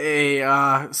makes it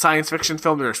a science fiction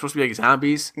film? They're supposed to be like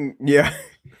zombies. Yeah,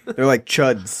 they're like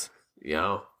chuds. You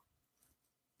know,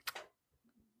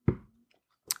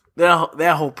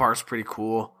 that whole part's pretty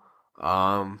cool.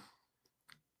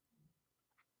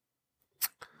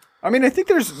 I mean, I think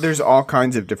there's all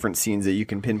kinds of different scenes that you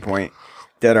can pinpoint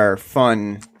that are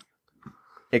fun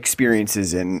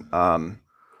experiences in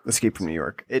Escape from New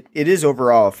York. It is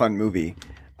overall a fun movie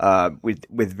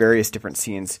with various different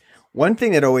scenes. One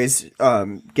thing that always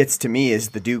gets to me is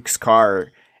the Duke's car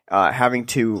having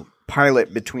to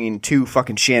pilot between two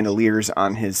fucking chandeliers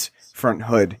on his front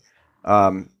hood.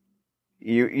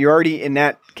 You already, in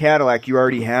that Cadillac, you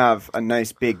already have a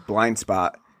nice big blind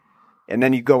spot. And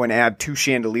then you go and add two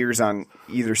chandeliers on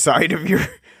either side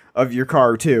of your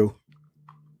car too.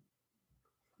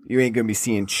 You ain't gonna be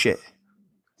seeing shit.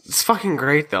 It's fucking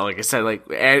great though. Like I said, like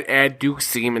add Duke's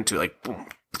theme into, like, boom,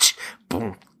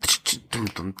 boom.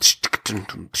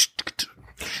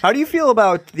 How do you feel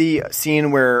about the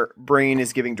scene where Brain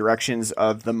is giving directions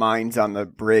of the mines on the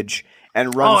bridge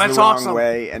and runs the wrong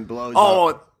way and blows up?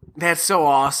 Oh, that's so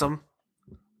awesome.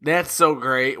 That's so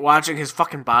great, watching his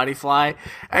fucking body fly.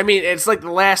 I mean, it's like the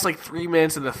last, like, 3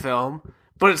 minutes of the film,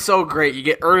 but it's so great. You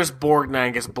get Ernest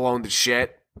Borgnine gets blown to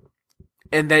shit,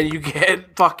 and then you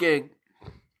get fucking,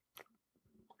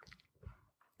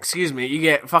 you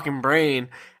get fucking Brain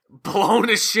blown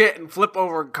to shit and flip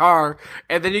over a car,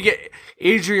 and then you get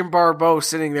Adrienne Barbeau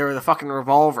sitting there with a fucking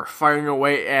revolver firing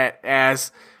away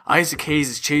as Isaac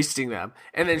Hayes is chasing them,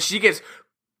 and then she gets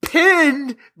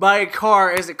pinned by a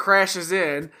car as it crashes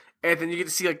in, and then you get to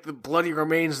see, like, the bloody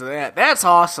remains of that. That's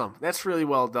awesome. That's really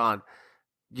well done.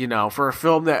 You know, for a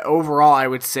film that overall I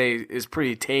would say is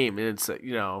pretty tame in its,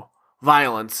 you know,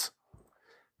 violence.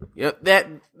 Yeah,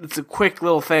 it's a quick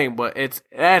little thing, but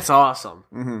that's awesome.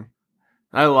 Mm-hmm.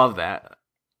 I love that.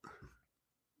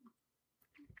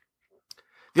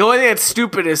 The only thing that's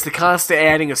stupid is the constant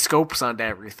adding of scopes onto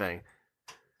everything.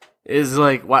 Is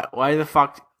like, why the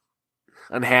fuck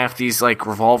on half these, like,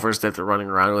 revolvers that they're running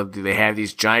around with, do they have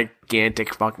these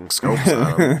gigantic fucking scopes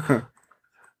on them?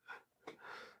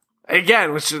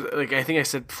 Again, which is, like, I think I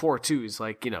said before too, is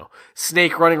like, you know,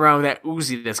 Snake running around with that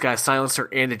Uzi that's got a silencer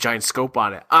and a giant scope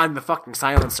on it, on the fucking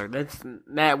silencer.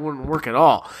 That wouldn't work at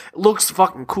all. It looks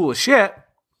fucking cool as shit.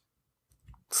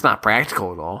 It's not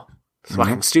practical at all. It's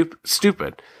fucking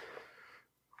stupid.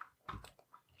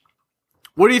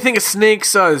 What do you think of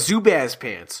Snake's Zubaz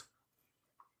pants?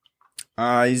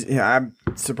 I'm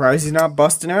surprised he's not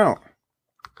busting out.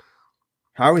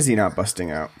 How is he not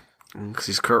busting out? Because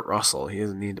he's Kurt Russell. He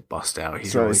doesn't need to bust out.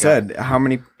 He's so I said, how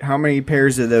many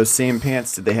pairs of those same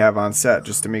pants did they have on set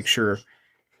just to make sure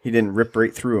he didn't rip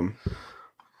right through them?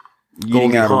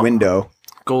 Eating out a window.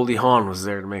 Goldie Hawn was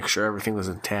there to make sure everything was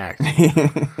intact.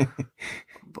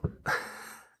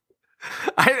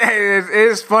 It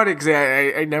is funny because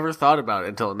I never thought about it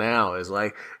until now. Is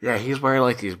like, yeah, he's wearing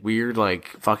like these weird, like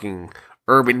fucking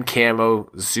urban camo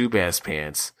Zubaz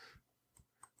pants.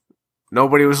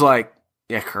 Nobody was like,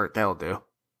 yeah, Kurt, that'll do.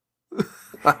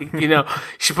 Like, you know,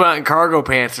 you should put on cargo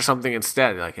pants or something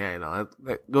instead. Like, yeah, you know,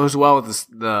 that goes well with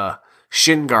the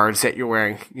shin guards that you're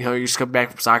wearing. You know, you just come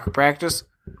back from soccer practice.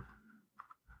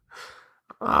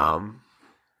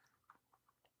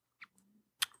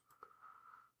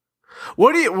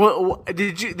 What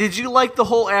did you like the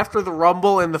whole after the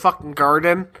Rumble in the fucking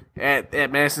garden at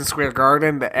Madison Square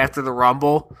Garden after the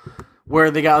Rumble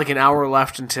where they got like an hour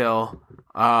left until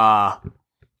Kurt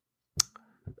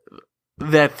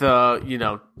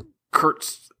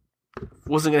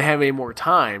wasn't gonna have any more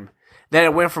time. Then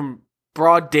it went from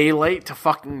broad daylight to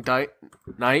fucking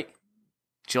night.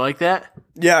 Did you like that?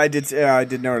 Yeah, I did. Yeah, I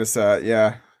did notice that.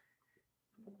 Yeah,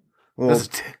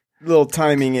 little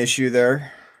timing issue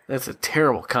there. That's a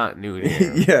terrible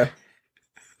continuity. Yeah.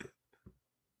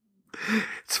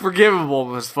 It's forgivable,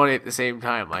 but it's funny at the same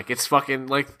time. Like, it's fucking,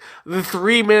 like, the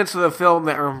 3 minutes of the film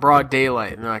that are in broad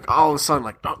daylight, and they're like, all of a sudden,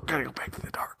 like, oh, gotta go back to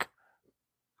the dark.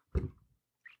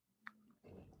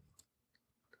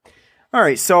 All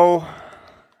right, so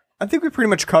I think we pretty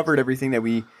much covered everything that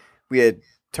we had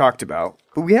talked about,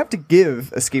 but we have to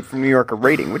give Escape from New York a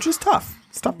rating, which is tough.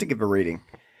 It's tough to give a rating.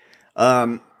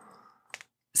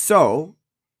 So,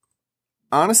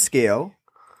 on a scale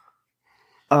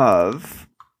of...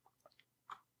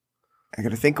 I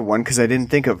gotta think of one because I didn't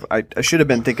think of... I should have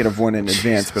been thinking of one in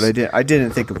advance, but I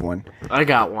didn't think of one. I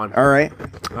got one. All right.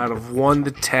 Out of 1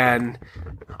 to 10,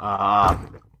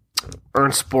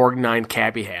 Ernst Borgnine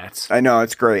cabbie hats. I know,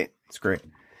 it's great. It's great.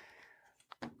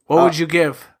 What would you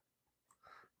give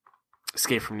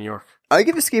Escape from New York? I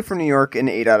give Escape from New York an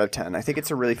 8 out of 10. I think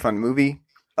it's a really fun movie.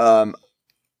 I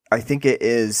think it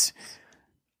is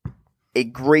a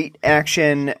great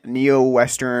action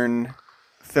neo-Western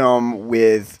film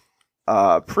with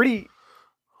a pretty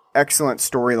excellent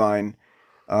storyline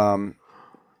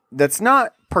that's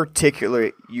not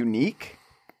particularly unique,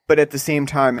 but at the same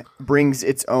time brings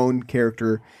its own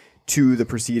character to the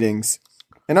proceedings.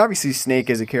 And obviously Snake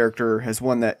as a character is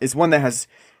one that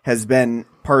has been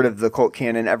part of the cult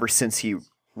canon ever since he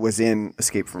was in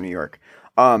Escape from New York.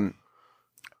 You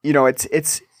know,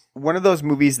 it's one of those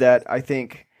movies that I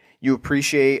think you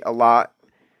appreciate a lot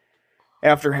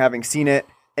after having seen it,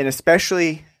 and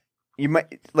especially you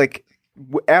might like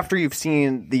after you've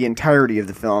seen the entirety of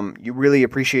the film, you really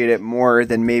appreciate it more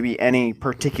than maybe any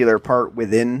particular part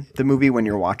within the movie when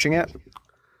you're watching it.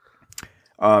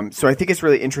 So I think it's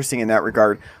really interesting in that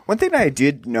regard. One thing that I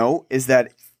did note is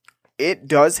that it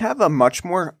does have a much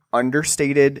more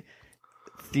understated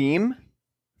theme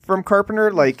from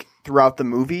Carpenter, like throughout the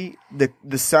movie. The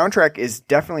soundtrack is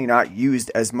definitely not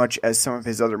used as much as some of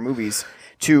his other movies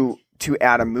to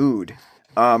add a mood,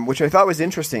 which I thought was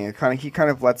interesting. He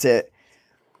kind of lets it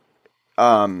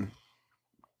kind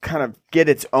of get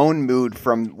its own mood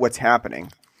from what's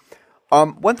happening.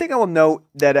 One thing I will note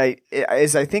that I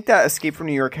think that Escape from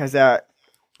New York has that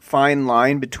fine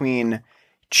line between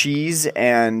cheese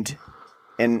and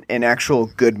an actual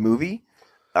good movie,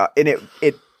 and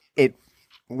it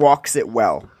walks it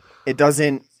well. It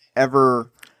doesn't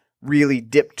ever really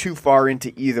dip too far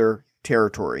into either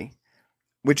territory,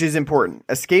 which is important.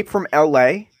 Escape from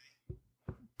LA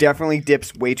definitely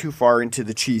dips way too far into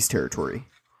the cheese territory.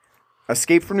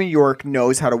 Escape from New York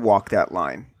knows how to walk that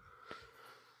line.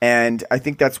 And I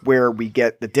think that's where we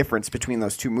get the difference between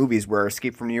those two movies, where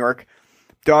Escape from New York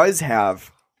does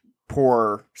have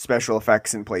poor special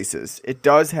effects in places. It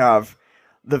does have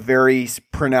the very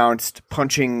pronounced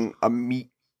punching a meat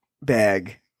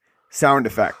bag sound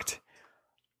effect.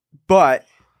 But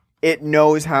it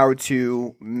knows how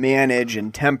to manage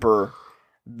and temper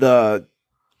the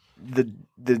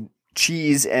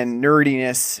cheese and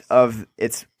nerdiness of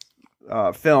its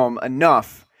film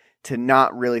enough to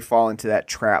not really fall into that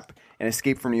trap. And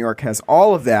Escape from New York has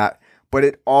all of that, but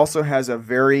it also has a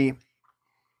very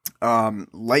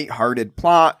lighthearted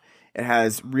plot. It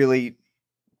has really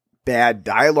bad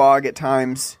dialogue at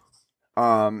times,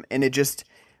 and it just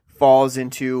falls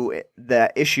into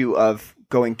the issue of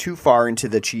going too far into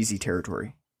the cheesy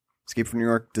territory. Escape from New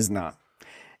York does not.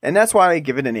 And that's why I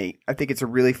give it an 8. I think it's a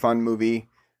really fun movie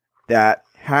that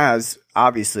has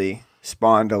obviously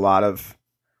spawned a lot of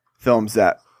films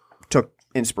that took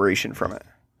inspiration from it.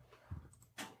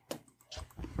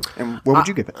 And what would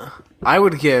you give it? I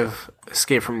would give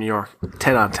Escape from New York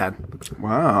 10 out of 10.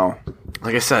 Wow.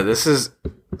 Like I said, this is,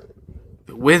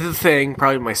 with The Thing,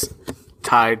 probably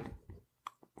tied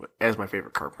as my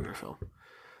favorite Carpenter film.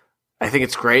 I think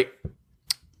it's great.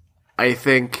 I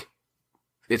think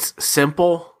It's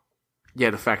simple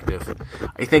yet effective.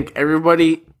 I think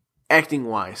everybody, acting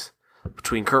wise,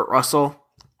 between Kurt Russell,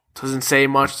 doesn't say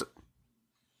much,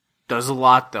 does a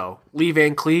lot though. Lee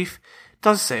Van Cleef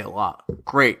does say a lot.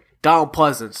 Great. Donald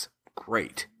Pleasance,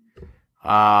 great.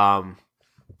 Tom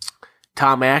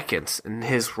Atkins and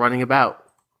his running about,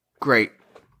 great.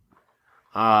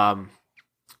 I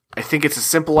think it's a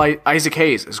simple. Isaac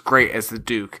Hayes is great as the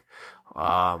Duke.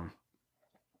 I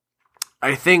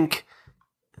think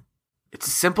it's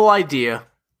a simple idea.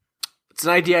 It's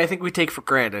an idea I think we take for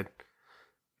granted.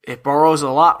 It borrows a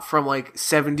lot from like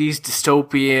 70s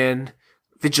dystopian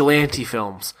vigilante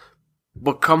films,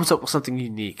 but comes up with something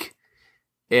unique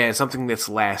and something that's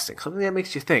lasting, something that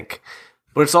makes you think.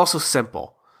 But it's also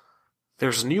simple.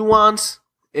 There's nuance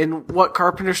in what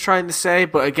Carpenter's trying to say,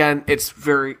 but again, it's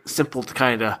very simple to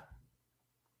kind of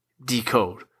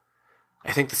decode.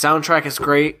 I think the soundtrack is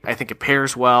great. I think it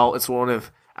pairs well. It's one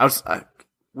of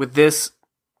with this,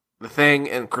 The Thing,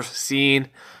 and Christine.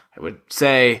 I would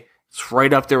say it's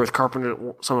right up there with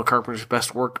Carpenter. Some of Carpenter's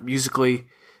best work musically.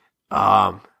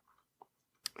 Thematically,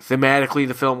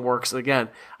 the film works. Again,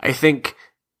 I think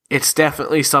it's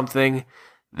definitely something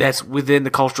that's within the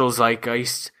cultural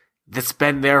zeitgeist, that's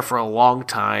been there for a long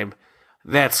time.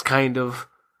 That's kind of,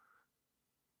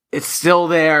 it's still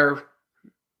there,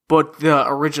 but the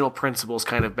original principles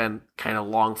kind of been kind of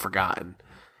long forgotten.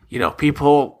 You know,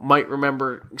 people might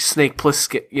remember Snake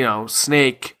Plissken,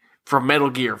 Snake from Metal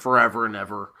Gear forever and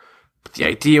ever, but the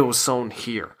idea was sown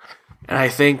here. And I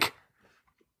think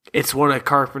it's one of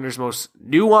Carpenter's most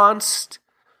nuanced,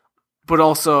 but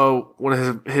also one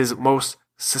of his most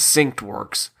succinct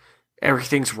works.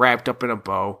 Everything's wrapped up in a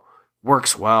bow.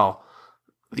 Works well.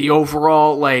 The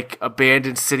overall, like,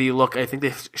 abandoned city look, I think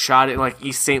they shot it in, like,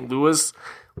 East St. Louis.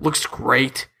 Looks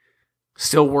great.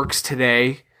 Still works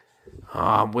today.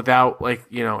 Without, like,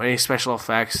 any special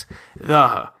effects.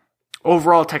 The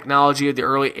overall technology of the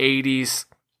early 80s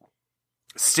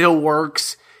still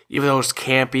works, even though it's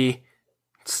campy.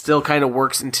 Still kind of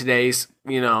works in today's,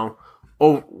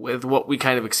 with what we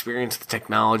kind of experience, the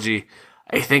technology.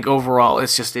 I think overall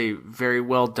it's just a very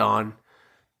well done,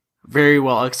 very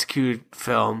well executed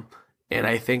film, and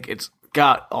I think it's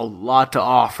got a lot to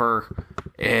offer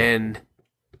in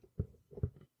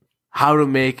how to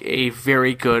make a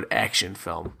very good action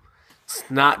film. It's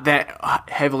not that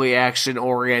heavily action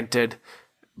oriented,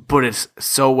 but it's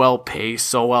so well paced,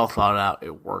 so well thought out,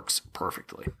 it works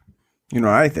perfectly.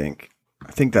 I think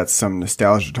that's some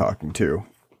nostalgia talking too.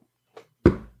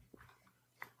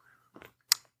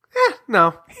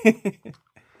 No.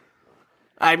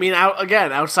 I mean,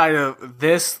 outside of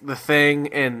this, The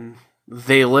Thing, and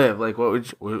They Live, like,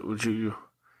 what would you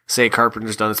say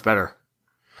Carpenter's done it's better?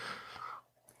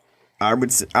 I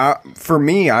would say, for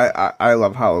me, I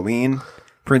love Halloween,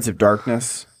 Prince of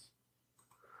Darkness.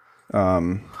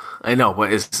 I know,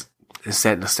 but is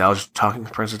that nostalgia talking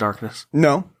Prince of Darkness?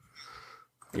 No.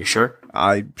 Are you sure?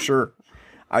 Sure.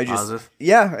 Positive?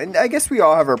 Yeah, and I guess we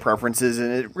all have our preferences,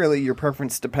 and your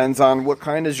preference depends on what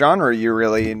kind of genre you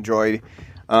really enjoy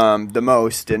the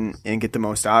most and get the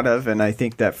most out of. And I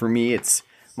think that for me, it's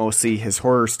mostly his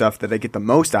horror stuff that I get the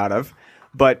most out of.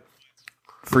 But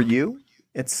for you,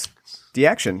 it's the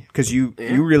action, because you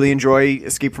really enjoy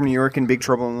Escape from New York and Big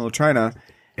Trouble in Little China.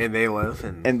 And They Live.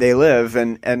 And They Live.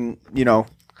 And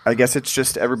I guess it's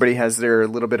just everybody has their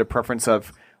little bit of preference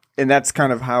of, and that's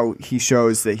kind of how he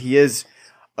shows that he is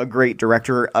a great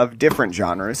director of different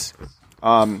genres,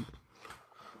 in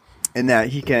that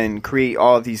he can create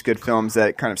all of these good films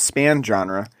that kind of span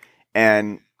genre,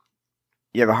 and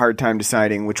you have a hard time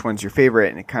deciding which one's your favorite,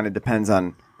 and it kind of depends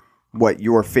on what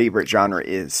your favorite genre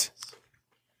is.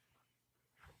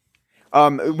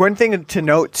 One thing to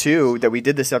note, too, that we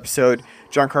did this episode,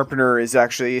 John Carpenter is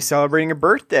actually celebrating a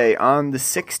birthday on the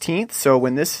 16th, so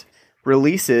when this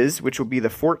releases, which will be the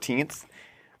 14th,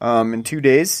 in 2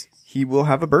 days, he will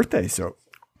have a birthday. So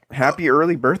happy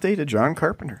early birthday to John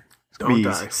Carpenter. Don't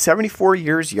die. 74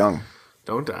 years young.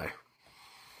 Don't die.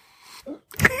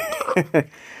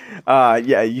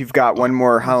 Yeah, you've got one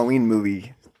more Halloween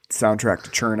movie soundtrack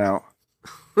to churn out.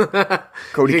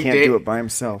 Cody can't do it by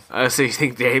himself. So you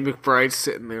think Dave McBride's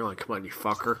sitting there like, come on, you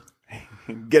fucker.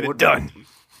 Get it done.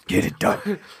 Get it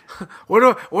done. What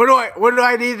do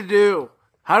I need to do?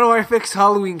 How do I fix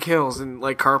Halloween Kills? And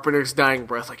like Carpenter's dying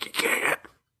breath, like, you can't.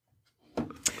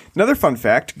 Another fun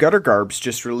fact, Gutter Garbs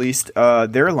just released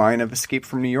their line of Escape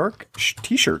from New York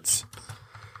t-shirts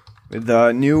with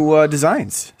new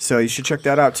designs. So you should check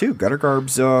that out too. Gutter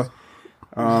Garbs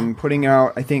putting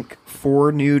out, I think,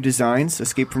 4 new designs,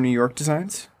 Escape from New York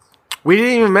designs. We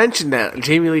didn't even mention that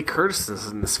Jamie Lee Curtis is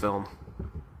in this film.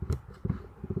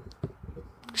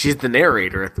 She's the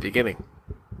narrator at the beginning.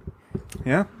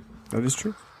 Yeah, that is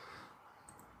true.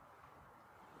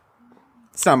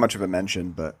 It's not much of a mention,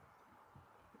 but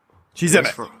she's in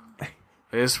it.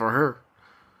 It is for her.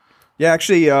 Yeah,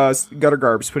 actually, Gutter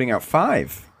Garb's putting out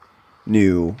 5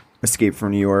 new Escape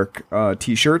from New York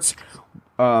T-shirts.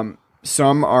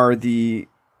 Some are the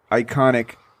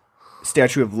iconic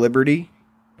Statue of Liberty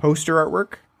poster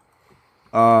artwork,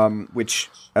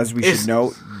 which, as we should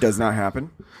know, does not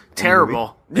happen.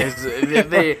 Terrible.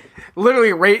 They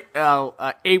literally rate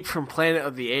Ape from Planet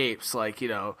of the Apes, like,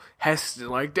 Heston,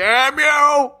 like, damn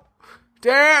you,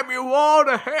 all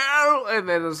to hell, and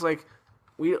then it's like,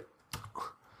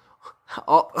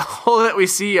 all that we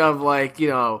see of, like,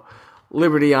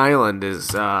 Liberty Island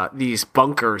is these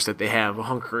bunkers that they have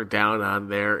hunkered down on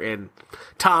there, and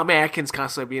Tom Atkins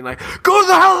constantly being like, go to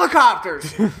the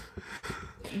helicopters!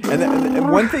 And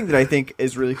one thing that I think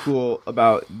is really cool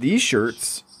about these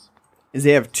shirts is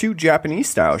they have 2 Japanese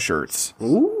style shirts.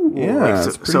 Ooh, yeah.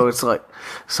 So it's like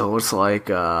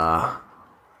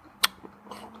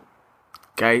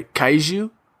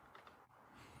kaiju.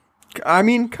 I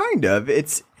mean, kind of.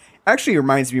 It's actually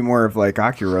reminds me more of like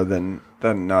Akira than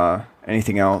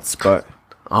anything else. But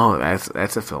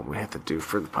that's a film we have to do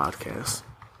for the podcast.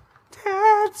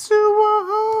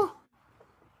 Tetsuo.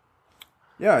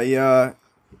 Yeah.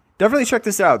 Definitely check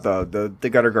this out though. The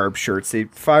Gutter Garb shirts. They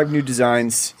 5 new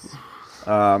designs.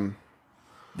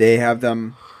 They have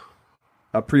them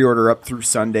pre-order up through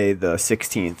Sunday the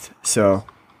 16th. So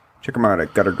check them out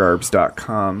at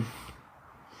guttergarbs.com.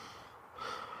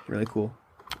 Really cool.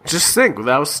 Just think,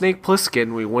 without Snake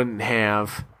Plissken, we wouldn't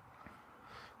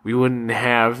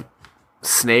have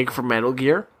Snake from Metal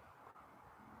Gear.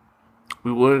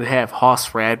 We wouldn't have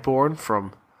Hoss Radborn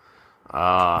from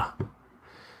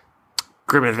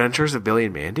Grim Adventures of Billy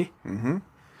and Mandy. Mm-hmm.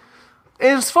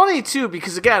 And it's funny, too,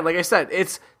 because, again, like I said,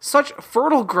 it's such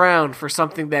fertile ground for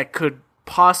something that could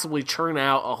possibly churn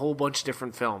out a whole bunch of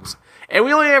different films. And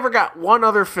we only ever got one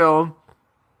other film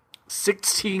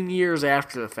 16 years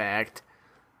after the fact.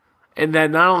 And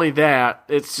then not only that,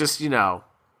 it's just, it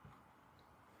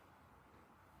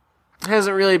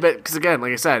hasn't really been... Because, again,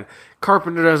 like I said,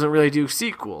 Carpenter doesn't really do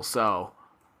sequels, so...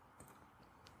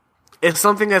 It's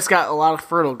something that's got a lot of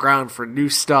fertile ground for new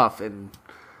stuff, and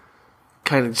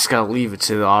kind of just gotta leave it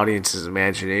to the audience's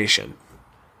imagination.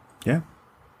 Yeah.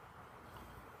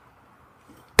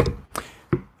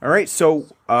 All right, so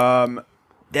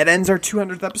that ends our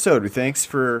 200th episode. Thanks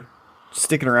for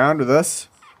sticking around with us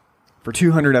for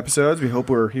 200 episodes. We hope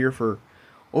we're here for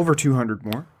over 200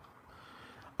 more.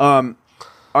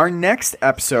 Our next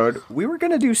episode, we were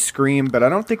going to do Scream, but I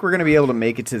don't think we're going to be able to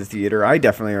make it to the theater. I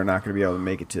definitely are not going to be able to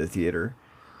make it to the theater.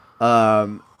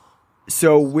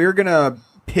 So we're going to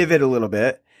pivot a little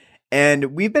bit.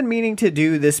 And we've been meaning to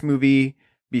do this movie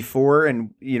before.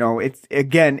 And,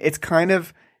 it's kind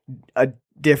of a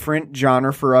different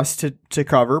genre for us to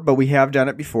cover, but we have done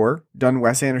it before, done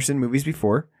Wes Anderson movies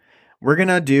before. We're going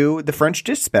to do The French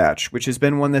Dispatch, which has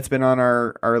been one that's been on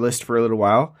our list for a little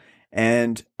while.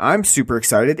 And I'm super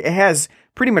excited. It has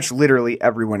pretty much literally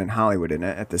everyone in Hollywood in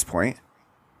it at this point.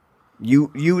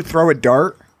 You throw a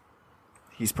dart,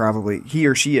 he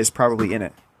or she is probably in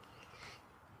it.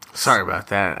 Sorry about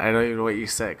that. I don't even know what you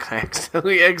said. I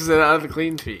accidentally exited out of the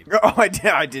clean feed. Oh,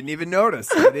 I didn't even notice.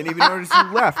 I didn't even notice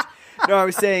you left. No, I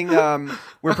was saying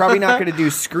we're probably not going to do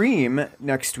Scream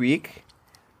next time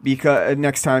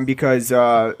because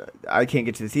I can't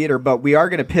get to the theater. But we are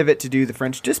going to pivot to do The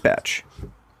French Dispatch.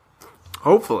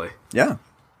 Hopefully. Yeah.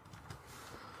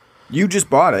 You just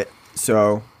bought it,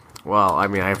 so... Well, I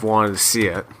mean, I've wanted to see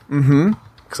it. Mm-hmm.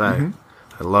 Because I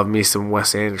love me some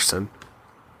Wes Anderson.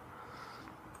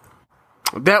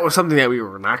 That was something that we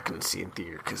were not going to see in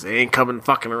theater, because they ain't coming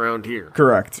fucking around here.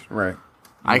 Correct, right.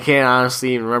 I can't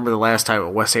honestly even remember the last time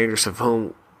a Wes Anderson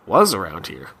film was around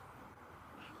here.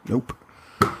 Nope.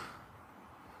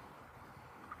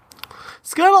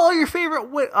 It's got all your favorite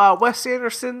Wes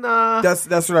Anderson. That's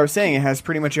what I was saying. It has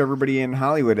pretty much everybody in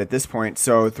Hollywood at this point.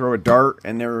 So throw a dart,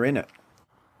 and they're in it.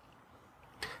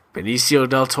 Benicio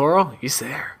del Toro, he's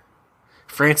there.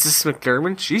 Frances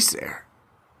McDermott, she's there.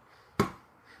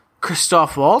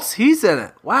 Christoph Waltz, he's in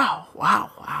it. Wow.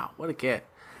 What a get.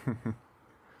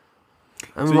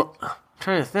 I'm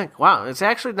trying to think. Wow, it's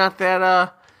actually not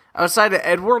that... outside of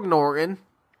Edward Norton,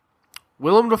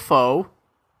 Willem Dafoe,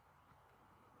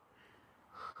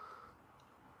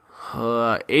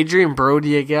 Adrian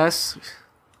Brody, I guess.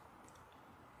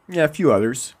 Yeah, a few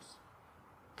others.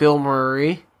 Bill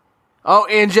Murray. Oh,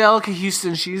 Angelica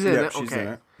Houston, she's in it. She's okay. in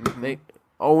it. Mm-hmm.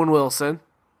 Owen Wilson.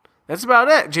 That's about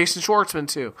it. Jason Schwartzman,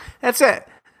 too. That's it.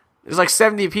 There's like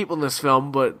 70 people in this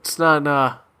film, but it's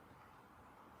not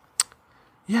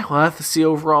Yeah, we'll have to see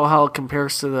overall how it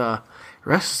compares to the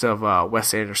rest of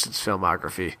Wes Anderson's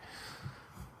filmography.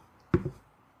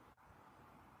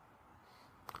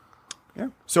 Yeah.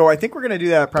 So I think we're gonna do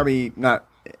that probably in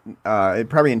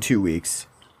 2 weeks.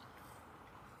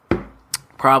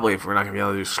 Probably if we're not gonna be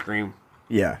able to do Scream.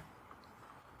 Yeah.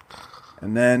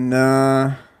 And then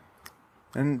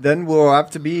we'll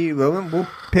have to we'll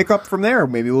pick up from there.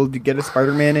 Maybe we'll get a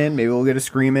Spider-Man in. Maybe we'll get a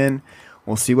Scream in.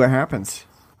 We'll see what happens.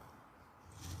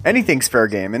 Anything's fair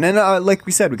game. And then, like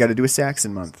we said, we got to do a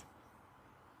Saxon month.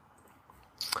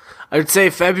 I would say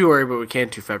February, but we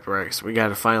can't do February, so we got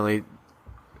to finally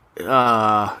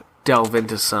delve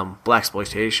into some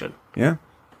blaxploitation. Yeah.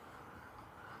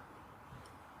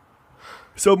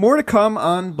 So more to come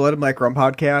on Blood and Black Rum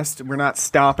podcast. We're not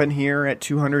stopping here at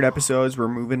 200 episodes. We're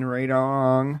moving right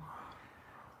along.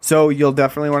 So you'll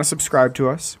definitely want to subscribe to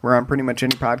us. We're on pretty much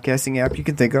any podcasting app you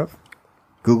can think of.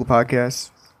 Google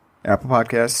Podcasts, Apple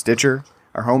Podcasts, Stitcher,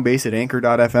 our home base at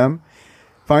anchor.fm.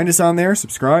 Find us on there,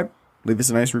 subscribe, leave us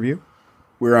a nice review.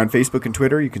 We're on Facebook and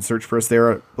Twitter. You can search for us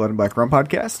there at Blood and Black Rum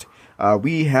Podcast.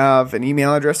 We have an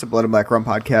email address at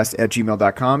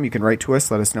bloodandblackrumpodcast@gmail.com. You can write to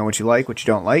us, let us know what you like, what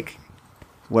you don't like,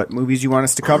 what movies you want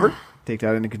us to cover. Take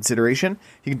that into consideration.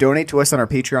 You can donate to us on our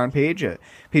Patreon page at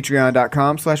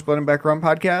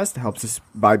patreon.com/bloodandblackrumpodcast. It helps us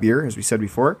buy beer, as we said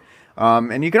before.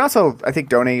 And you can also, I think,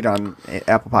 donate on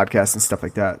Apple Podcasts and stuff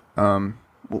like that.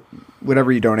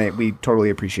 Whatever you donate, we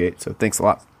totally appreciate. So thanks a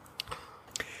lot.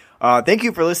 Thank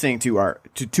you for listening to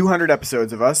 200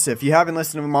 episodes of us. If you haven't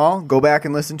listened to them all, go back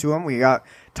and listen to them. We got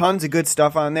tons of good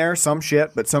stuff on there. Some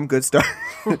shit, but some good stuff.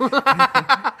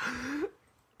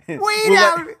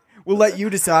 We'll let you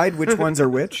decide which ones are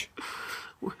which.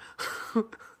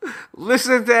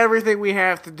 Listen to everything we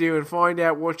have to do and find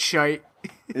out what's shite.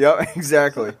 Yep,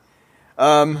 exactly.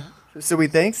 So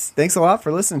thanks a lot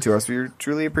for listening to us. We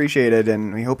truly appreciate it,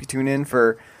 and we hope you tune in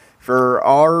for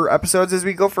our episodes as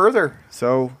we go further.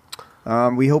 So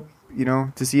we hope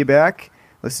to see you back.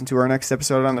 Listen to our next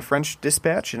episode on the French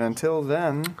Dispatch, and until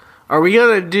then, are we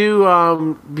gonna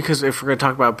do because if we're gonna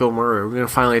talk about Bill Murray, we're gonna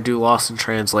finally do Lost in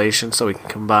Translation so we can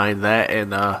combine that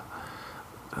and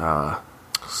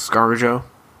ScarJo?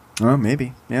 Oh,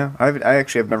 maybe. Yeah, I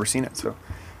actually have never seen it. So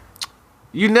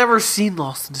you never seen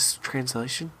Lost in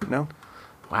Translation? No.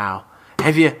 Wow.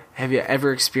 Have you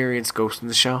ever experienced Ghost in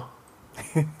the Shell?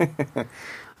 An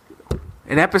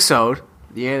episode,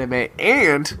 the anime,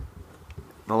 and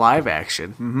the live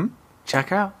action. Mm-hmm.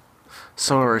 Check out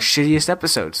some of our shittiest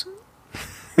episodes.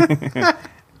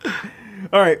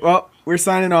 All right. Well, we're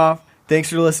signing off. Thanks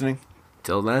for listening.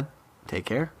 Till then, take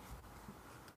care.